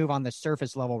good move on the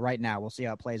surface level right now. We'll see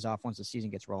how it plays off once the season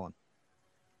gets rolling.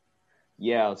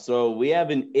 Yeah, so we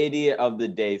have an idiot of the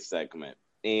day segment,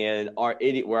 and our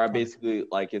idiot, where I basically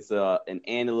it's an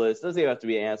analyst. Doesn't even have to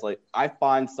be an analyst. I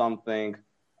find something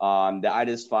that I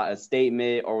just find a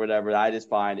statement or whatever that I just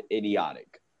find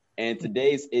idiotic. And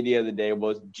today's idiot of the day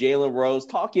was Jalen Rose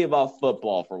talking about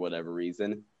football for whatever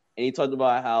reason, and he talked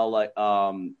about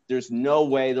how there's no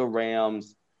way the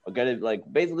Rams are gonna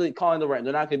basically calling the Rams,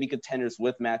 they're not gonna be contenders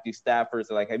with Matthew Stafford.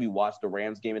 So have you watched the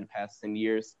Rams game in the past 10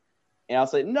 years? And I'll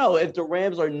say, no, if the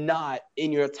Rams are not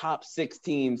in your top 6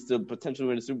 teams to potentially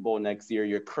win the Super Bowl next year,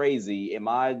 you're crazy. Am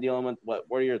I dealing with what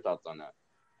are your thoughts on that?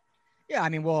 Yeah,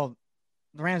 well,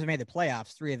 the Rams have made the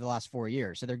playoffs 3 of the last 4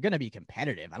 years, so they're going to be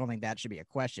competitive. I don't think that should be a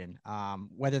question.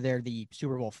 Whether they're the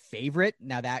Super Bowl favorite,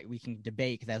 now that we can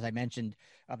debate, because as I mentioned,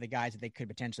 of the guys that they could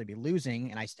potentially be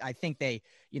losing, and I think they,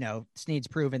 Snead's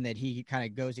proven that he kind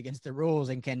of goes against the rules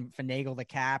and can finagle the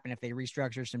cap, and if they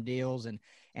restructure some deals and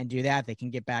do that, they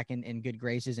can get back in good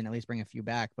graces and at least bring a few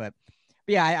back. But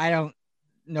yeah, I don't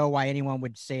know why anyone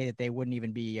would say that they wouldn't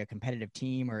even be a competitive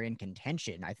team or in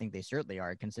contention. I think they certainly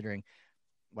are, considering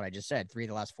what I just said. 3 of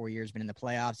the last 4 years been in the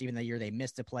playoffs. Even the year they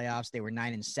missed the playoffs, they were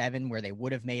 9-7, where they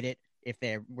would have made it if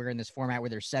they were in this format where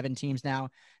there's 7 teams now.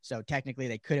 So technically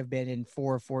they could have been in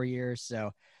 4 years.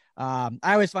 So I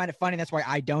always find it funny. That's why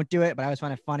I don't do it. But I always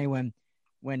find it funny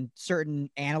when certain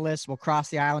analysts will cross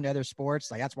the aisle to other sports.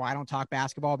 Like, that's why I don't talk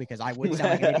basketball, because I would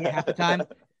sound like an idiot half the time.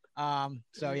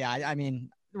 So yeah, I mean,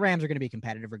 the Rams are going to be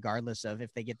competitive regardless of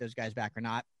if they get those guys back or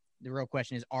not. The real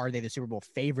question is, are they the Super Bowl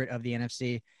favorite of the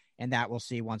NFC? And that we'll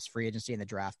see once free agency and the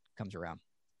draft comes around.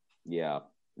 Yeah,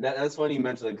 that's funny you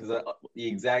mentioned it, because the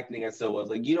exact thing I said was,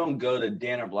 like, you don't go to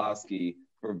Dan Orlovsky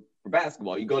for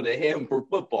basketball. You go to him for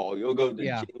football. You'll go to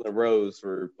Jalen Rose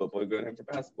for football. You go to him for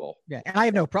basketball. Yeah, and I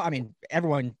have no problem. I mean,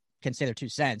 everyone can say their 2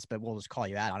 cents, but we'll just call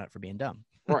you out on it for being dumb.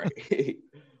 Right.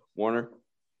 Warner?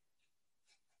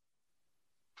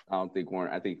 I don't think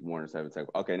Warner. I think Warner's having tech.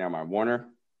 Okay, never mind. Warner?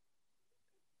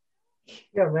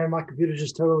 Yeah, man, my computer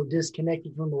just totally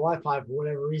disconnected from the Wi-Fi for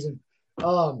whatever reason.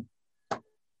 Yeah,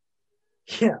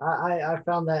 I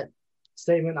found that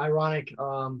statement ironic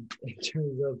in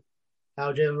terms of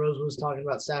how Jalen Rose was talking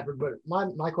about Stafford. But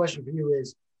my question for you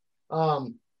is,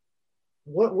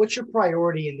 what's your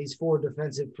priority in these 4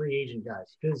 defensive free agent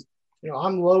guys? Because,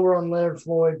 I'm lower on Leonard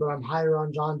Floyd, but I'm higher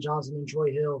on John Johnson and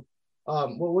Troy Hill.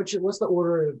 What's the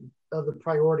order of the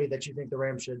priority that you think the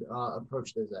Rams should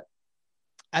approach this at?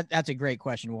 That's a great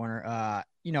question, Warner. I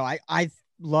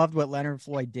loved what Leonard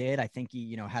Floyd did. I think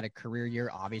he, had a career year.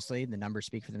 Obviously, the numbers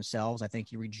speak for themselves. I think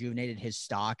he rejuvenated his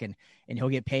stock, and he'll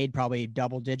get paid probably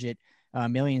double-digit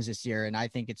millions this year. And I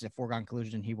think it's a foregone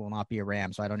conclusion he will not be a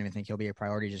Ram. So I don't even think he'll be a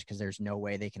priority, just because there's no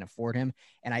way they can afford him.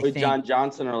 And I think John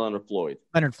Johnson or Leonard Floyd.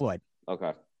 Leonard Floyd.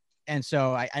 Okay. And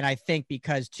so I think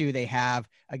because too, they have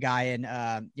a guy in,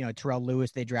 Terrell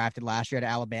Lewis, they drafted last year at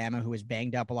Alabama, who was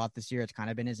banged up a lot this year. It's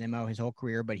kind of been his MO his whole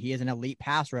career, but he is an elite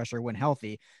pass rusher when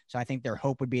healthy. So I think their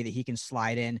hope would be that he can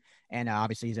slide in, and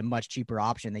obviously he's a much cheaper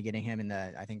option than getting him in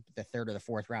the 3rd or the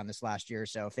 4th round this last year.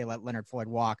 So if they let Leonard Floyd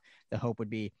walk, the hope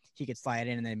would be he could slide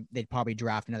in, and then they'd probably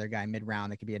draft another guy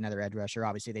mid-round that could be another edge rusher.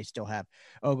 Obviously they still have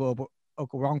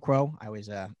Okoronkwo.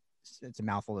 It's a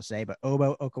mouthful to say, but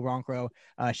Obo Okoronkwo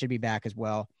should be back as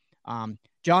well.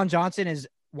 John Johnson is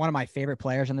one of my favorite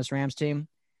players on this Rams team.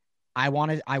 I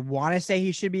want to say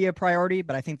he should be a priority,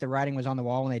 but I think the writing was on the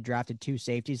wall when they drafted 2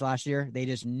 safeties last year. They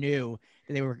just knew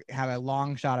that they were have a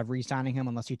long shot of re-signing him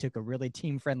unless he took a really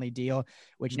team-friendly deal,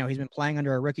 which, he's been playing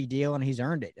under a rookie deal and he's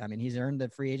earned it. I mean, he's earned the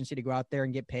free agency to go out there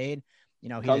and get paid.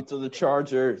 Come to the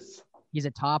Chargers. He's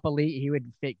a top elite. He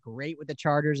would fit great with the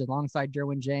Chargers alongside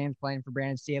Derwin James, playing for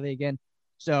Brandon Staley again.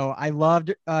 So I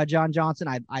loved John Johnson.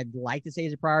 I'd like to say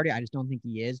he's a priority. I just don't think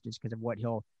he is, just because of what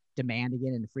he'll demand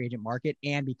again in the free agent market,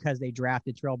 and because they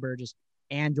drafted Terrell Burgess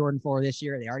and Jordan Fuller this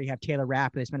year. They already have Taylor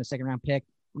Rapp. They spent a 2nd-round pick.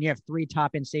 When you have 3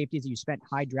 top-end safeties that you spent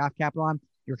high draft capital on,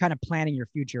 you're kind of planning your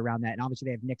future around that. And obviously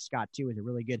they have Nick Scott, too, who's a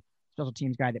really good special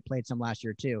teams guy that played some last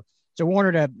year, too. So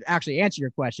Warner, to actually answer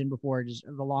your question before just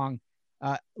the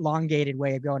elongated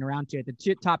way of going around to it,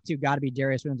 the top 2 got to be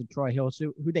Darius Williams and Troy Hill,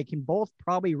 who they can both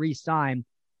probably re-sign,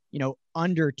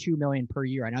 under $2 million per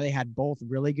year. I know they had both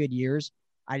really good years.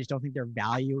 I just don't think their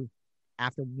value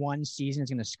after one season is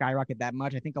going to skyrocket that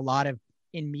much. I think a lot of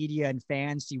in media and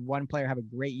fans see one player have a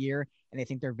great year and they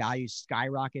think their value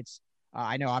skyrockets.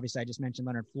 I know, obviously, I just mentioned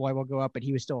Leonard Floyd will go up, but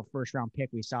he was still a 1st-round pick.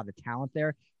 We saw the talent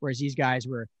there, whereas these guys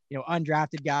were,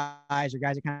 undrafted guys or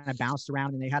guys that kind of bounced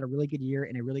around, and they had a really good year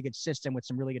and a really good system with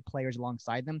some really good players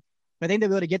alongside them. But I think they'll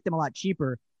be able to get them a lot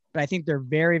cheaper, but I think they're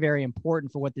very, very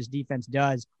important for what this defense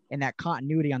does, and that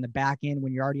continuity on the back end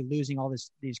when you're already losing all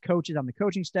these coaches on the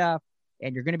coaching staff,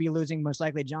 and you're going to be losing most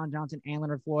likely John Johnson and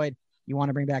Leonard Floyd. You want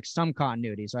to bring back some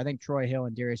continuity. So I think Troy Hill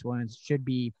and Darius Williams should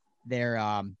be their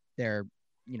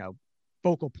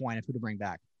focal point of who to bring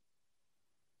back.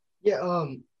 Yeah,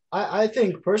 I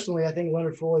think personally,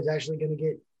 Leonard Floyd is actually going to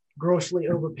get grossly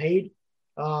overpaid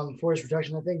for his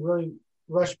protection. I think really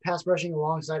pass rushing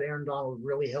alongside Aaron Donald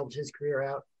really helped his career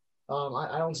out.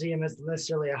 I don't see him as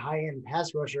necessarily a high-end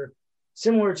pass rusher,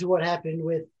 similar to what happened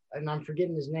with, and I'm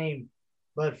forgetting his name,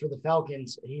 but for the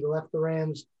Falcons, he left the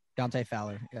Rams. Dante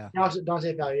Fowler, yeah.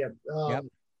 Dante Fowler, yeah. Yep.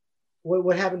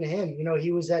 What happened to him?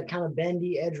 He was that kind of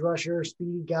bendy edge rusher,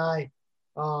 speedy guy.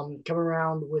 coming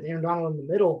around with Aaron Donald in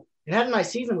the middle and had a nice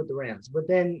season with the Rams. But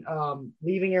then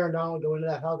leaving Aaron Donald, going to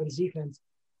that Falcons defense,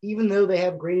 even though they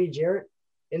have Grady Jarrett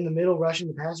in the middle rushing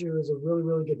the passer, who is a really,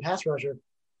 really good pass rusher,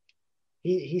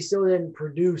 he still didn't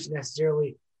produce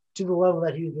necessarily to the level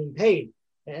that he was being paid.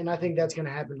 And I think that's going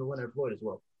to happen to Leonard Floyd as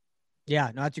well.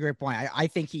 Yeah, no, that's a great point. I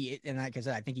think and like I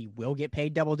said, I think he will get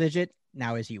paid double digit.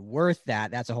 Now, is he worth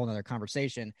that? That's a whole nother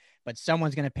conversation, but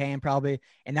someone's going to pay him probably.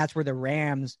 And that's where the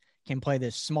Rams can play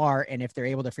this smart. And if they're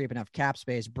able to free up enough cap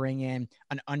space, bring in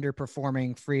an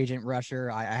underperforming free agent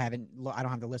rusher. I don't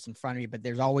have the list in front of me, but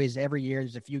there's always, every year,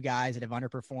 there's a few guys that have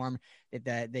underperformed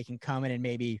that they can come in and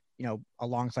maybe,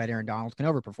 alongside Aaron Donald can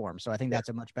overperform. So I think that's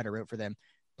a much better route for them.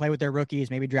 Play with their rookies,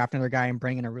 maybe draft another guy and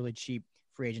bring in a really cheap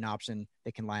free agent option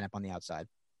that can line up on the outside.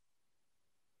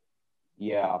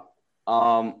 Yeah.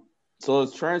 So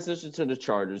let's transition to the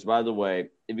Chargers. By the way,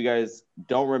 if you guys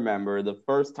don't remember, the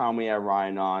first time we had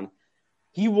Ryan on,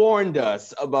 he warned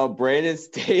us about Brandon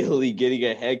Staley getting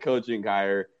a head coaching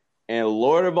hire, and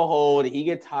Lord and behold, he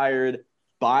gets hired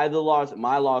by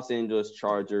my Los Angeles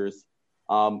Chargers.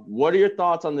 What are your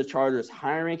thoughts on the Chargers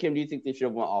hiring him? Do you think they should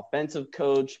have went offensive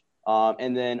coach?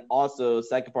 And then also,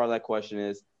 second part of that question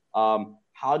is,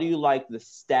 how do you like the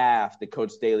staff that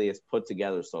Coach Staley has put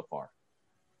together so far?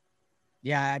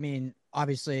 Yeah, I mean,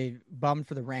 obviously bummed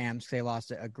for the Rams. They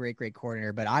lost a great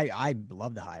coordinator, but I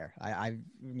love the hire. I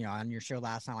on your show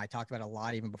last time, I talked about a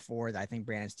lot even before that. I think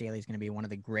Brandon Staley is going to be one of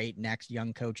the great next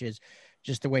young coaches,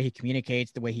 just the way he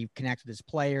communicates, the way he connects with his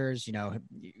players.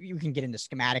 You can get into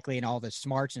schematically and all the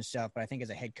smarts and stuff, but I think as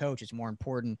a head coach, it's more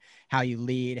important how you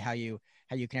lead, how you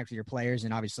connect with your players,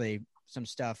 and obviously some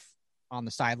stuff on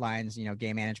the sidelines,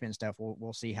 game management and stuff.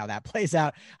 We'll see how that plays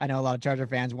out. I know a lot of Charger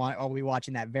fans will be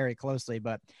watching that very closely,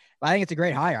 but I think it's a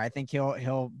great hire. I think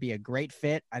he'll be a great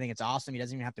fit. I think it's awesome. He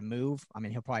doesn't even have to move. I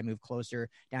mean, he'll probably move closer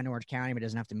down to Orange County, but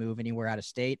doesn't have to move anywhere out of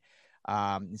state.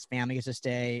 His family gets to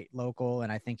stay local,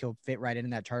 and I think he'll fit right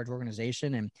into that Charger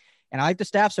organization. And I like the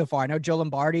staff so far. I know Joe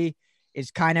Lombardi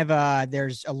is kind of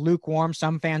there's a lukewarm.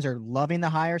 Some fans are loving the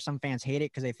hire. Some fans hate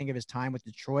it because they think of his time with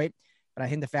Detroit. But I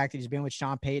think the fact that he's been with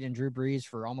Sean Payton and Drew Brees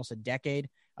for almost a decade,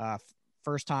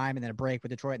 first time and then a break with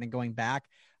Detroit and then going back,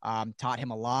 taught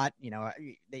him a lot.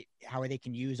 How they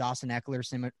can use Austin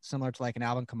Eckler similar to like an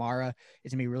Alvin Kamara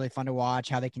is gonna be really fun to watch.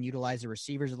 How they can utilize the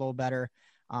receivers a little better.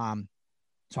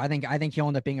 So I think he'll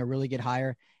end up being a really good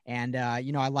hire. And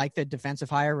I like the defensive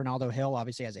hire. Ronaldo Hill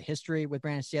obviously has a history with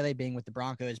Brandon Staley, being with the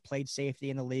Broncos, played safety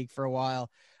in the league for a while.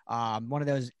 One of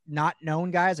those not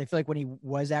known guys. I feel like when he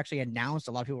was actually announced,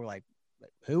 a lot of people were like,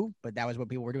 who? But that was what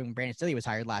people were doing when Brandon Staley was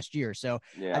hired last year. So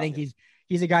yeah. I think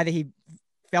he's a guy that he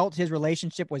felt his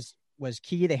relationship was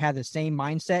key. They had the same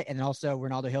mindset. And also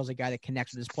Ronaldo Hill's a guy that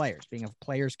connects with his players, being a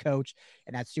player's coach.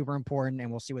 And that's super important.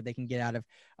 And we'll see what they can get out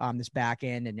of this back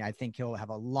end. And I think he'll have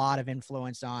a lot of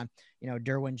influence on,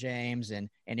 Derwin James. And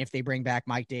if they bring back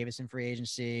Mike Davis in free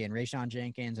agency and Rayshon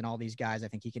Jenkins and all these guys, I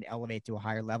think he can elevate to a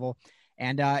higher level.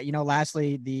 And,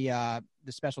 lastly, the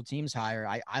special teams hire,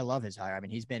 I love his hire. I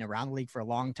mean, he's been around the league for a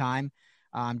long time.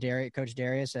 Coach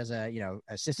Darius as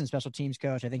assistant special teams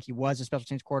coach. I think he was a special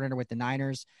teams coordinator with the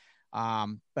Niners.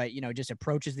 But, just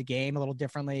approaches the game a little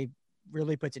differently,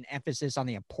 really puts an emphasis on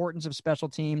the importance of special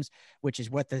teams, which is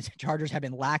what the Chargers have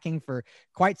been lacking for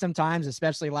quite some times,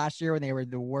 especially last year when they were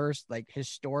the worst, like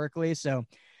historically. So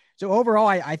overall,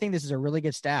 I think this is a really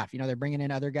good staff. They're bringing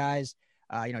in other guys.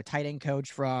 Tight end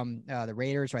coach from the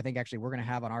Raiders, who I think actually we're going to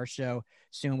have on our show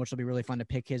soon, which will be really fun to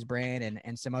pick his brain,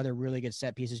 and some other really good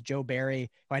set pieces. Joe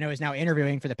Barry, who I know is now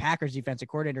interviewing for the Packers defensive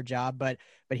coordinator job, but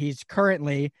he's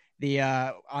currently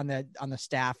on the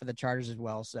staff of the Chargers as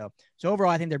well. So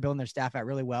overall, I think they're building their staff out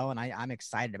really well, and I'm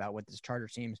excited about what this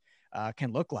Chargers teams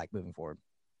can look like moving forward.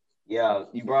 Yeah,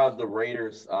 you brought up the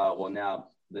Raiders. Now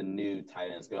the new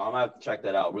tight ends. I'm going to have to check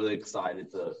that out. Really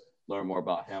excited to learn more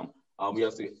about him. We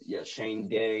also, Shane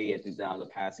Day, I think now the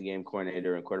passing game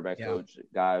coordinator and quarterback coach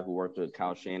guy who worked with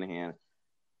Kyle Shanahan.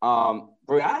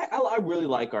 I really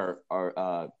like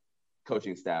our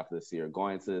coaching staff this year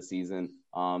going into the season.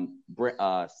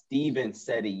 Steven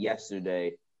said it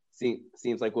yesterday.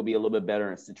 Seems like we'll be a little bit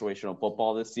better in situational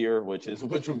football this year, which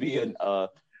would be a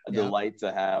delight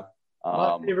to have.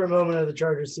 My favorite moment of the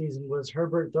Chargers season was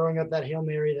Herbert throwing up that Hail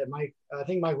Mary that Mike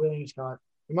Williams caught.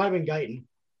 It might have been Guyton.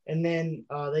 And then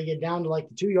they get down to like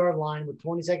the 2-yard line with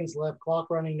 20 seconds left, clock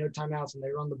running, no timeouts, and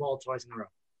they run the ball twice in a row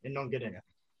and don't get in.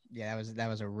 Yeah, that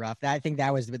was a rough. I think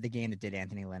that was the game that did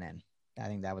Anthony Lynn in. I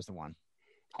think that was the one.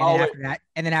 And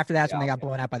then after that's when they got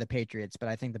blown out by the Patriots. But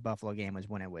I think the Buffalo game was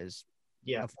when it was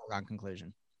a foregone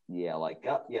conclusion. Yeah,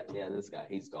 this guy,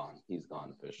 he's gone. He's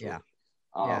gone officially. Yeah.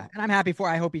 Yeah, and I'm happy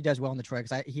I hope he does well in Detroit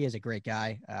because he is a great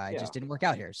guy. It Yeah. just didn't work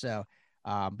out here. So,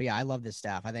 but yeah, I love this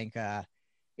staff. I think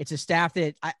it's a staff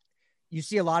that you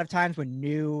see a lot of times when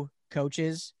new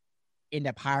coaches end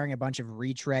up hiring a bunch of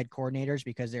retread coordinators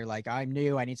because they're like, I'm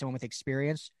new, I need someone with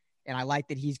experience. And I like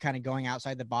that he's kind of going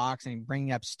outside the box and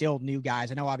bringing up still new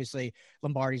guys. I know obviously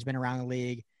Lombardi's been around the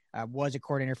league, was a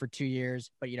coordinator for 2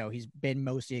 years, but he's been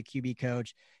mostly a QB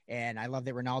coach. And I love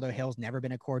that Ronaldo Hill's never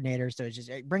been a coordinator. So it's just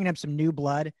bringing up some new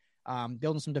blood,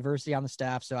 building some diversity on the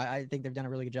staff. So I think they've done a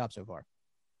really good job so far.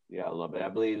 Yeah, I love it. I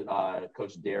believe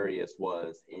Coach Darius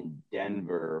was in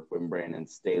Denver when Brandon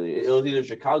Staley. It was either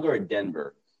Chicago or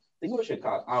Denver. I think it was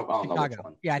Chicago. I don't know which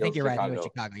one. Yeah, I think you're right. It was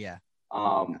Chicago, yeah.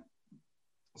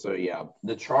 So, yeah,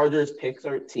 the Chargers pick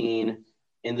 13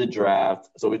 in the draft.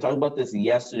 So we talked about this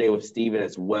yesterday with Steven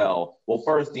as well. Well,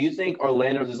 first, do you think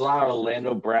there's a lot of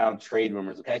Orlando Brown trade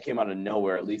rumors. It kind of came out of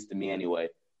nowhere, at least to me anyway.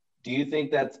 Do you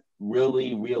think that's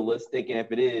really realistic? And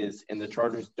if it is, and the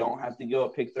Chargers don't have to go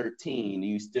at pick 13,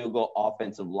 you still go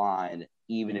offensive line,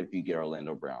 even if you get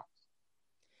Orlando Brown?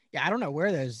 Yeah, I don't know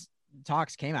where those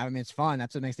talks came out. I mean, it's fun.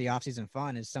 That's what makes the offseason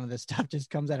fun is some of this stuff just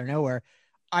comes out of nowhere.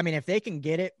 I mean, if they can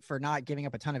get it for not giving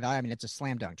up a ton of value, I mean, it's a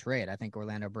slam dunk trade. I think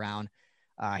Orlando Brown,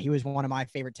 he was one of my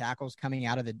favorite tackles coming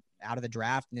out of the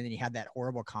draft. And then he had that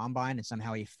horrible combine and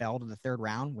somehow he fell to the third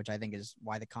round, which I think is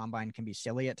why the combine can be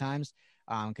silly at times.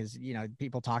 Because,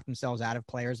 people talk themselves out of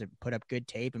players that put up good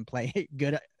tape and play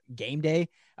good game day,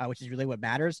 which is really what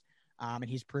matters. And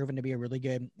he's proven to be a really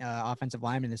good offensive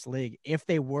lineman in this league. If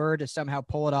they were to somehow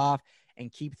pull it off and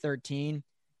keep 13,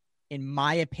 in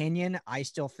my opinion, I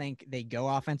still think they go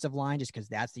offensive line just because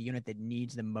that's the unit that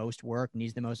needs the most work,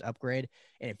 needs the most upgrade.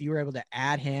 And if you were able to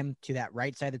add him to that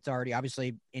right side that's already,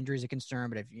 obviously injury is a concern,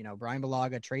 but if, Brian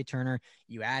Bulaga, Trey Turner,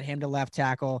 you add him to left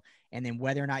tackle, and then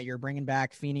whether or not you're bringing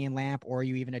back Feeney and Lamp, or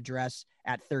you even address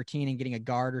at 13 and getting a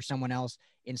guard or someone else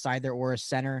inside there or a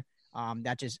center,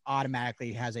 that just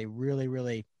automatically has a really,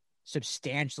 really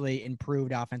substantially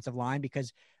improved offensive line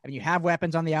because, you have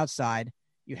weapons on the outside.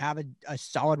 You have a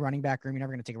solid running back room. You're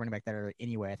never going to take a running back there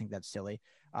anyway. I think that's silly.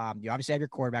 You obviously have your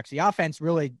quarterbacks. The offense,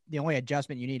 really, the only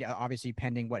adjustment you need, obviously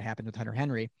pending what happens with Hunter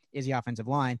Henry, is the offensive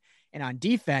line. And on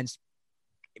defense,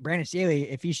 Brandon Staley,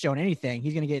 if he's shown anything,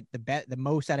 he's going to get the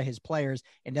most out of his players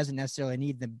and doesn't necessarily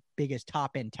need the biggest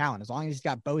top-end talent. As long as he's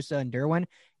got Bosa and Derwin,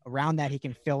 around that he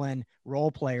can fill in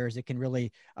role players that can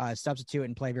really substitute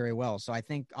and play very well. So I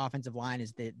think offensive line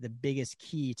is the biggest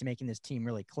key to making this team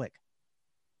really click.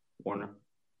 Warner?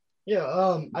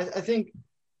 Yeah, I think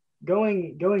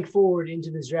going forward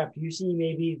into this draft, do you see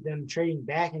maybe them trading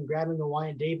back and grabbing a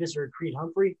Wyatt Davis or a Creed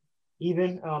Humphrey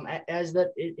even as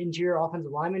that interior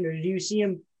offensive lineman, or do you see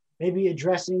him maybe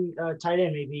addressing tight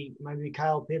end, maybe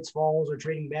Kyle Pitts falls, or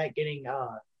trading back, getting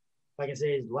if I can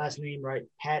say his last name right,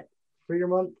 Pat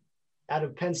Freiermuth out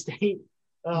of Penn State,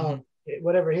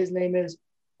 whatever his name is,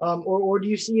 or do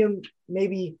you see him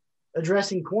maybe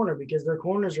addressing corner because their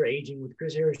corners are aging with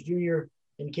Chris Harris Jr.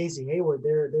 and Casey Hayward?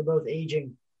 They're both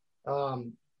aging,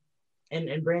 and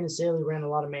Brandon Staley ran a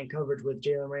lot of man coverage with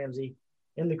Jalen Ramsey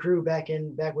and the crew back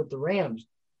with the Rams.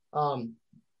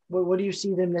 What do you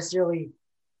see them necessarily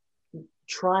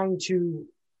trying to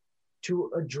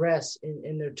address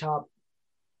in their top,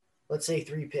 let's say,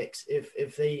 3 picks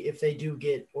if they do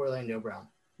get Orlando Brown?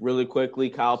 Really quickly,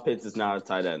 Kyle Pitts is not a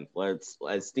tight end.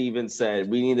 As Steven said,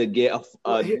 we need to get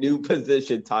a new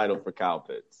position title for Kyle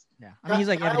Pitts. Yeah, I mean, he's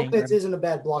like Kyle Pitts isn't a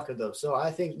bad blocker though, so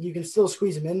I think you can still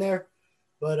squeeze him in there,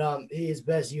 but he is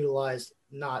best utilized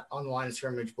not on the line of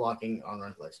scrimmage blocking on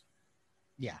run plays.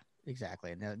 Yeah,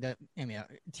 exactly.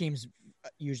 Teams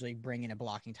usually bring in a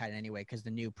blocking tight end anyway because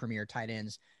the new premier tight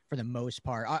ends, for the most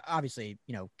part, obviously,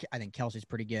 I think Kelsey's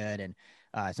pretty good and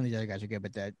some of these other guys are good,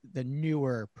 but the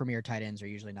newer premier tight ends are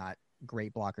usually not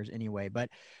great blockers anyway. But,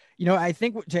 I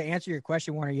think to answer your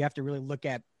question, Warner, you have to really look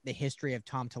at the history of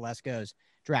Tom Telesco's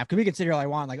draft. Because we can sit here all I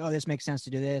want, like, oh, this makes sense to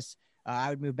do this. I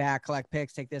would move back, collect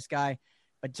picks, take this guy.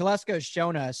 But Telesco's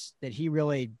shown us that he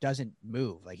really doesn't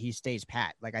move. Like, he stays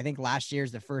pat. Like, I think last year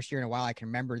is the first year in a while I can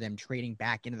remember them trading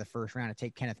back into the first round to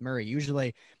take Kenneth Murray.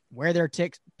 Usually where their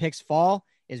picks fall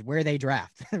is where they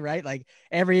draft, right? Like,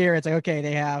 every year it's like, okay,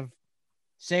 they have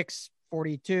 6,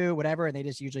 42, whatever, and they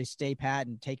just usually stay pat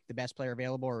and take the best player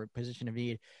available or position of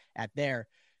need at there.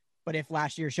 But if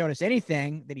last year showed us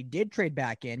anything, that he did trade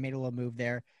back in, made a little move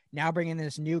there, now bringing in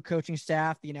this new coaching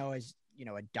staff, is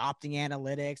adopting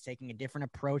analytics, taking a different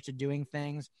approach to doing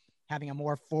things, having a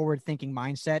more forward-thinking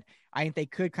mindset, I think they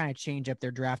could kind of change up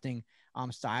their drafting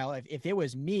style. If it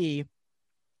was me,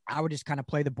 I would just kind of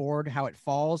play the board how it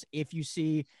falls. If you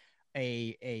see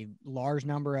a large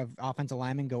number of offensive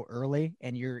linemen go early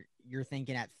and you're you're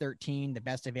thinking at 13, the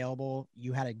best available,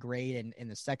 you had a grade in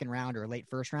the second round or late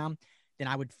first round, then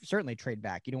I would certainly trade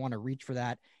back. You don't want to reach for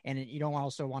that. And you don't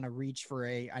also want to reach for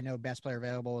I know best player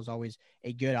available is always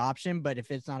a good option, but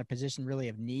if it's not a position really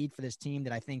of need for this team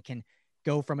that I think can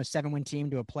go from a 7-win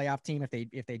team to a playoff team,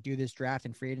 if they do this draft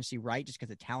and free agency right, just because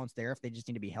the talent's there, if they just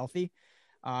need to be healthy.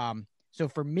 So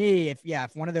for me,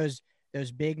 if one of those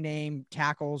big name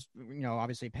tackles,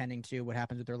 obviously pending to what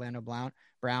happens with Orlando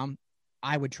Brown,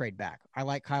 I would trade back. I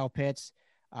like Kyle Pitts.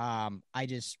 I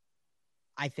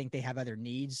think they have other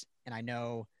needs. And I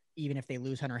know even if they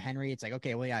lose Hunter Henry, it's like,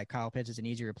 okay, well, yeah, Kyle Pitts is an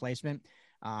easy replacement.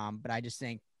 But I just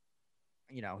think,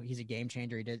 he's a game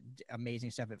changer. He did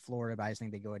amazing stuff at Florida, but I just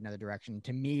think they go another direction.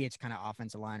 To me, it's kind of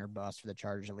offensive line or bust for the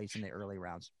Chargers, at least in the early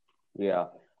rounds. Yeah.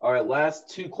 All right, last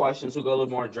two questions. We'll go a little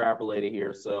more draft related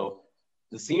here. So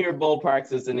the Senior Bowl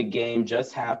practice in the game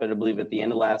just happened, I believe, at the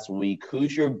end of last week.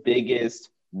 Who's your biggest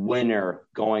winner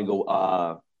going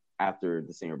after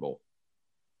the Senior Bowl?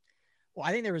 Well,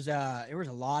 I think there was a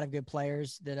lot of good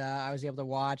players that I was able to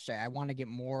watch. I want to get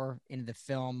more into the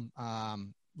film,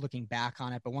 looking back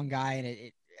on it. But one guy,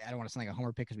 and I don't want to sound like a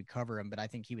homer pick because we cover him, but I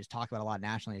think he was talked about a lot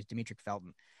nationally, is Demetric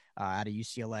Felton out of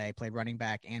UCLA, played running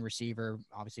back and receiver,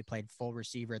 obviously played full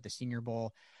receiver at the Senior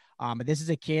Bowl. But this is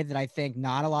a kid that I think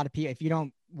not a lot of people, if you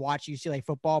don't watch UCLA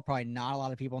football, probably not a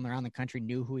lot of people around the country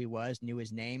knew who he was, knew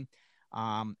his name.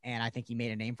 And I think he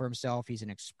made a name for himself. He's an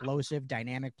explosive,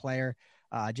 dynamic player.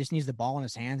 Just needs the ball in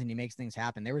his hands and he makes things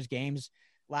happen. There was games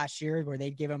last year where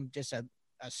they'd give him just a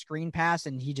screen pass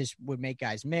and he just would make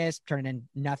guys miss, turn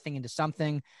nothing into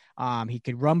something. He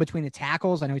could run between the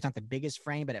tackles. I know he's not the biggest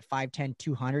frame, but at 5'10",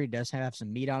 200, he does have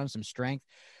some meat on him, some strength.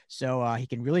 So he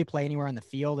can really play anywhere on the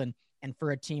field. And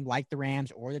for a team like the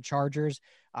Rams or the Chargers,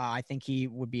 I think he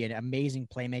would be an amazing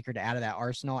playmaker to add to that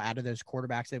arsenal, add to those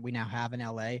quarterbacks that we now have in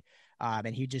LA.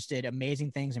 And he just did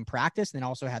amazing things in practice, and then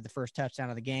also had the first touchdown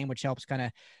of the game, which helps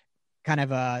kind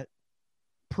of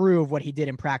prove what he did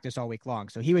in practice all week long.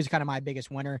 So he was kind of my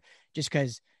biggest winner, just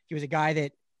because he was a guy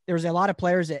that there was a lot of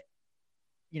players that,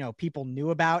 people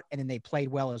knew about, and then they played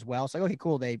well as well. So like, okay,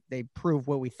 cool. They proved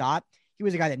what we thought. He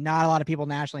was a guy that not a lot of people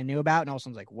nationally knew about. And all of a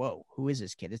sudden, like, whoa, who is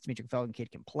this kid? This Demetric Felton kid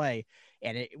can play.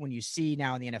 And when you see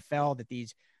now in the NFL that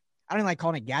these, I don't like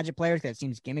calling it gadget players because it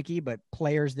seems gimmicky, but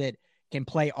players that can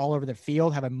play all over the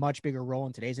field have a much bigger role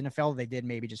in today's NFL than they did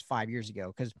maybe just 5 years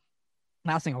ago. Because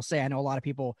last thing I'll say, I know a lot of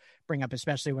people bring up,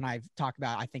 especially when I've talked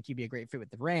about, I think you'd be a great fit with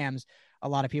the Rams. A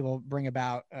lot of people bring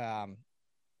about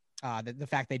the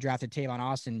fact they drafted Tavon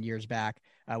Austin years back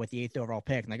with the 8th overall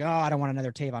pick. And like, oh, I don't want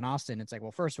another Tavon Austin. It's like,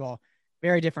 well, first of all,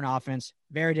 very different offense,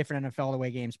 very different NFL the way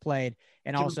games played.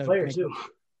 And also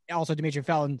Demetric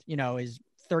Felton, is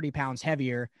 30 pounds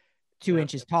heavier, 2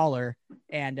 inches taller,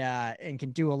 and can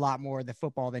do a lot more of the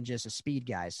football than just a speed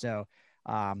guy. So,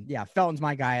 Felton's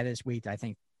my guy this week. I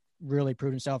think really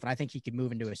proved himself, and I think he could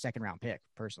move into a second-round pick,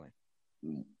 personally.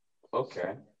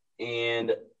 Okay.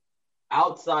 And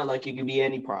outside, like, it could be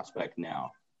any prospect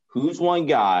now. Who's one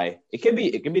guy? It could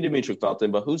be Demetric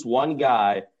Felton, but who's one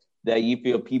guy that you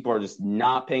feel people are just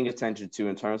not paying attention to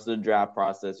in terms of the draft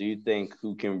process, or you think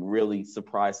who can really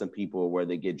surprise some people where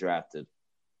they get drafted?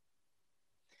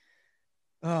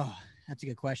 Oh, that's a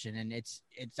good question. And it's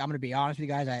I'm going to be honest with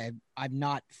you guys. I'm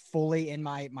not fully in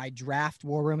my draft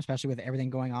war room, especially with everything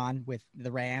going on with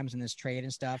the Rams and this trade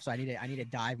and stuff. So I need to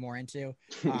dive more into,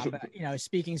 but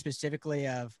speaking specifically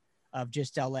of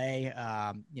just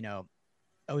LA,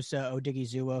 Osa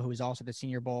Odigizua, who is also the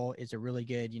Senior Bowl, is a really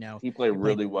good, he played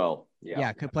really well.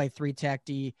 Yeah. Could play 3-tech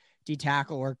D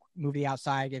tackle or move the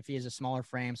outside if he has a smaller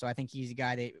frame. So I think he's a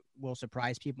guy that will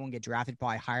surprise people and get drafted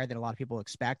probably higher than a lot of people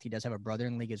expect. He does have a brother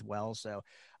in the league as well. So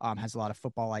has a lot of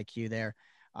football IQ there.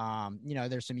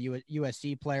 There's some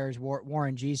USC players,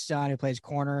 Warren G's son, who plays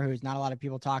corner, who's not a lot of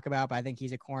people talk about, but I think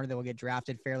he's a corner that will get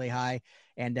drafted fairly high.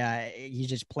 And he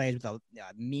just plays with a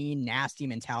mean, nasty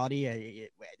mentality,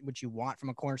 which you want from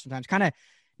a corner sometimes. Kind of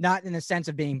not in the sense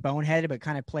of being boneheaded, but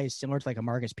kind of plays similar to like a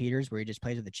Marcus Peters, where he just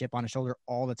plays with a chip on his shoulder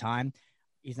all the time.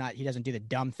 He doesn't do the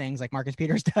dumb things like Marcus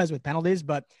Peters does with penalties,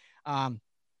 but I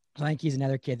think he's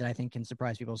another kid that I think can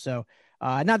surprise people. So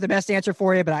not the best answer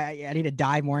for you, but I need to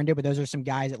dive more into it. But those are some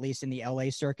guys, at least in the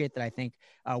LA circuit, that I think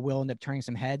will end up turning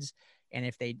some heads. And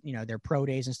if they, their pro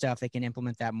days and stuff, they can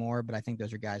implement that more. But I think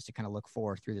those are guys to kind of look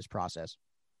for through this process.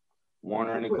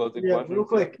 Warner, any closing questions? Real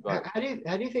quick, how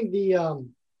do you think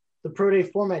the pro day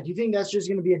format, do you think that's just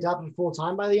going to be adopted full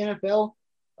time by the NFL?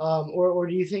 Or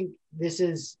do you think this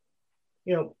is,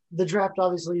 the draft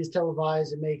obviously is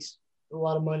televised. It makes a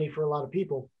lot of money for a lot of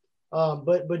people.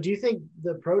 But do you think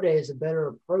the pro day is a better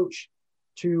approach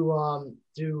to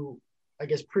I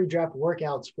guess pre-draft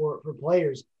workouts for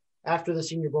players after the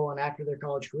Senior Bowl and after their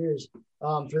college careers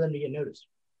for them to get noticed.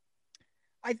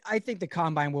 I think the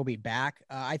combine will be back.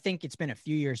 I think it's been a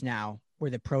few years now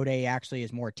where the pro day actually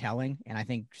is more telling. And I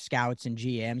think scouts and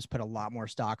GMs put a lot more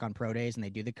stock on pro days and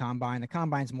they do the combine. The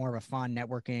combine's more of a fun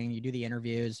networking. You do the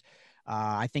interviews.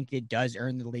 I think it does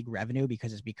earn the league revenue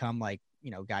because it's become like,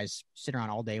 guys sit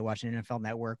around all day watching NFL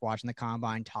Network, watching the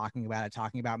combine, talking about it,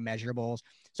 talking about measurables.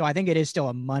 So I think it is still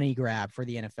a money grab for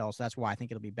the NFL. So that's why I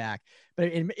think it'll be back. But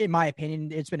in my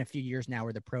opinion, it's been a few years now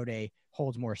where the pro day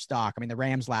holds more stock. I mean, the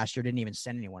Rams last year didn't even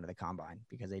send anyone to the combine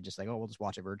because they just we'll just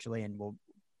watch it virtually and we'll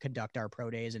conduct our pro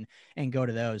days and go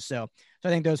to those. So I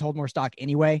think those hold more stock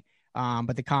anyway.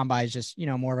 But the combine is just,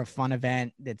 more of a fun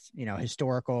event that's,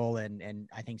 historical and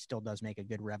I think still does make a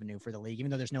good revenue for the league,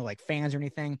 even though there's no fans or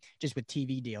anything. Just with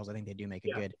TV deals, I think they do make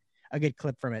a good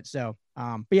clip from it. So,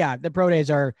 but yeah, the pro days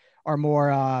are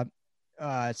more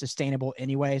sustainable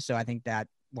anyway. So I think that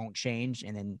won't change.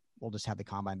 And then we'll just have the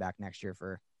combine back next year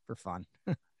for fun.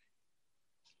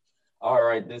 All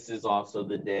right, this is also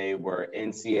the day where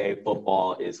NCAA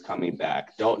football is coming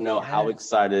back. Don't know how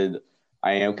excited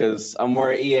I am because I'm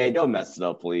more EA. Don't mess it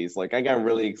up, please. I got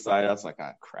really excited. I was like,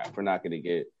 crap, we're not going to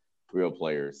get real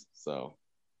players. So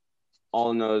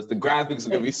all I know is the graphics are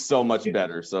going to be so much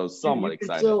better. So somewhat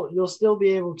excited. You'll still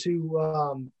be able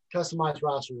to customize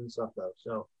rosters and stuff, though.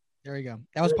 So there you go.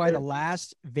 That was probably the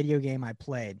last video game I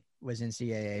played was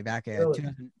NCAA back in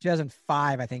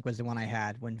 2005, I think was the one I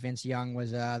had when Vince Young was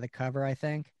the cover, I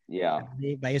think. Yeah.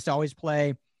 I used to always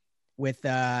play with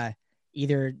my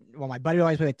buddy would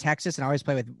always play with Texas and I always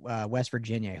play with West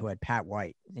Virginia, who had Pat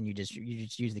White, and you just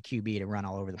use the QB to run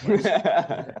all over the place.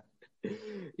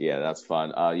 Yeah, that's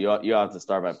fun. You have to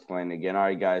start by playing again. All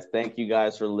right, guys. Thank you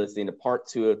guys for listening to part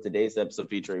 2 of today's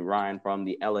episode featuring Ryan from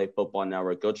the LA Football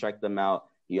Network. Go check them out.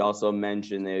 He also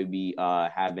mentioned they would be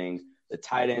having the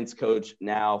tight ends coach,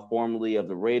 now formerly of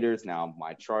the Raiders, now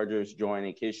my Chargers,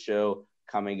 joining his show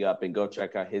coming up. And go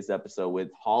check out his episode with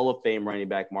Hall of Fame running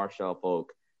back Marshall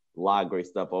Falk. A lot of great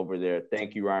stuff over there.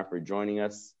 Thank you, Ryan, for joining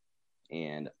us,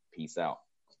 and peace out.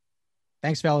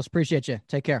 Thanks, fellas. Appreciate you.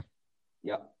 Take care.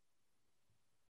 Yep.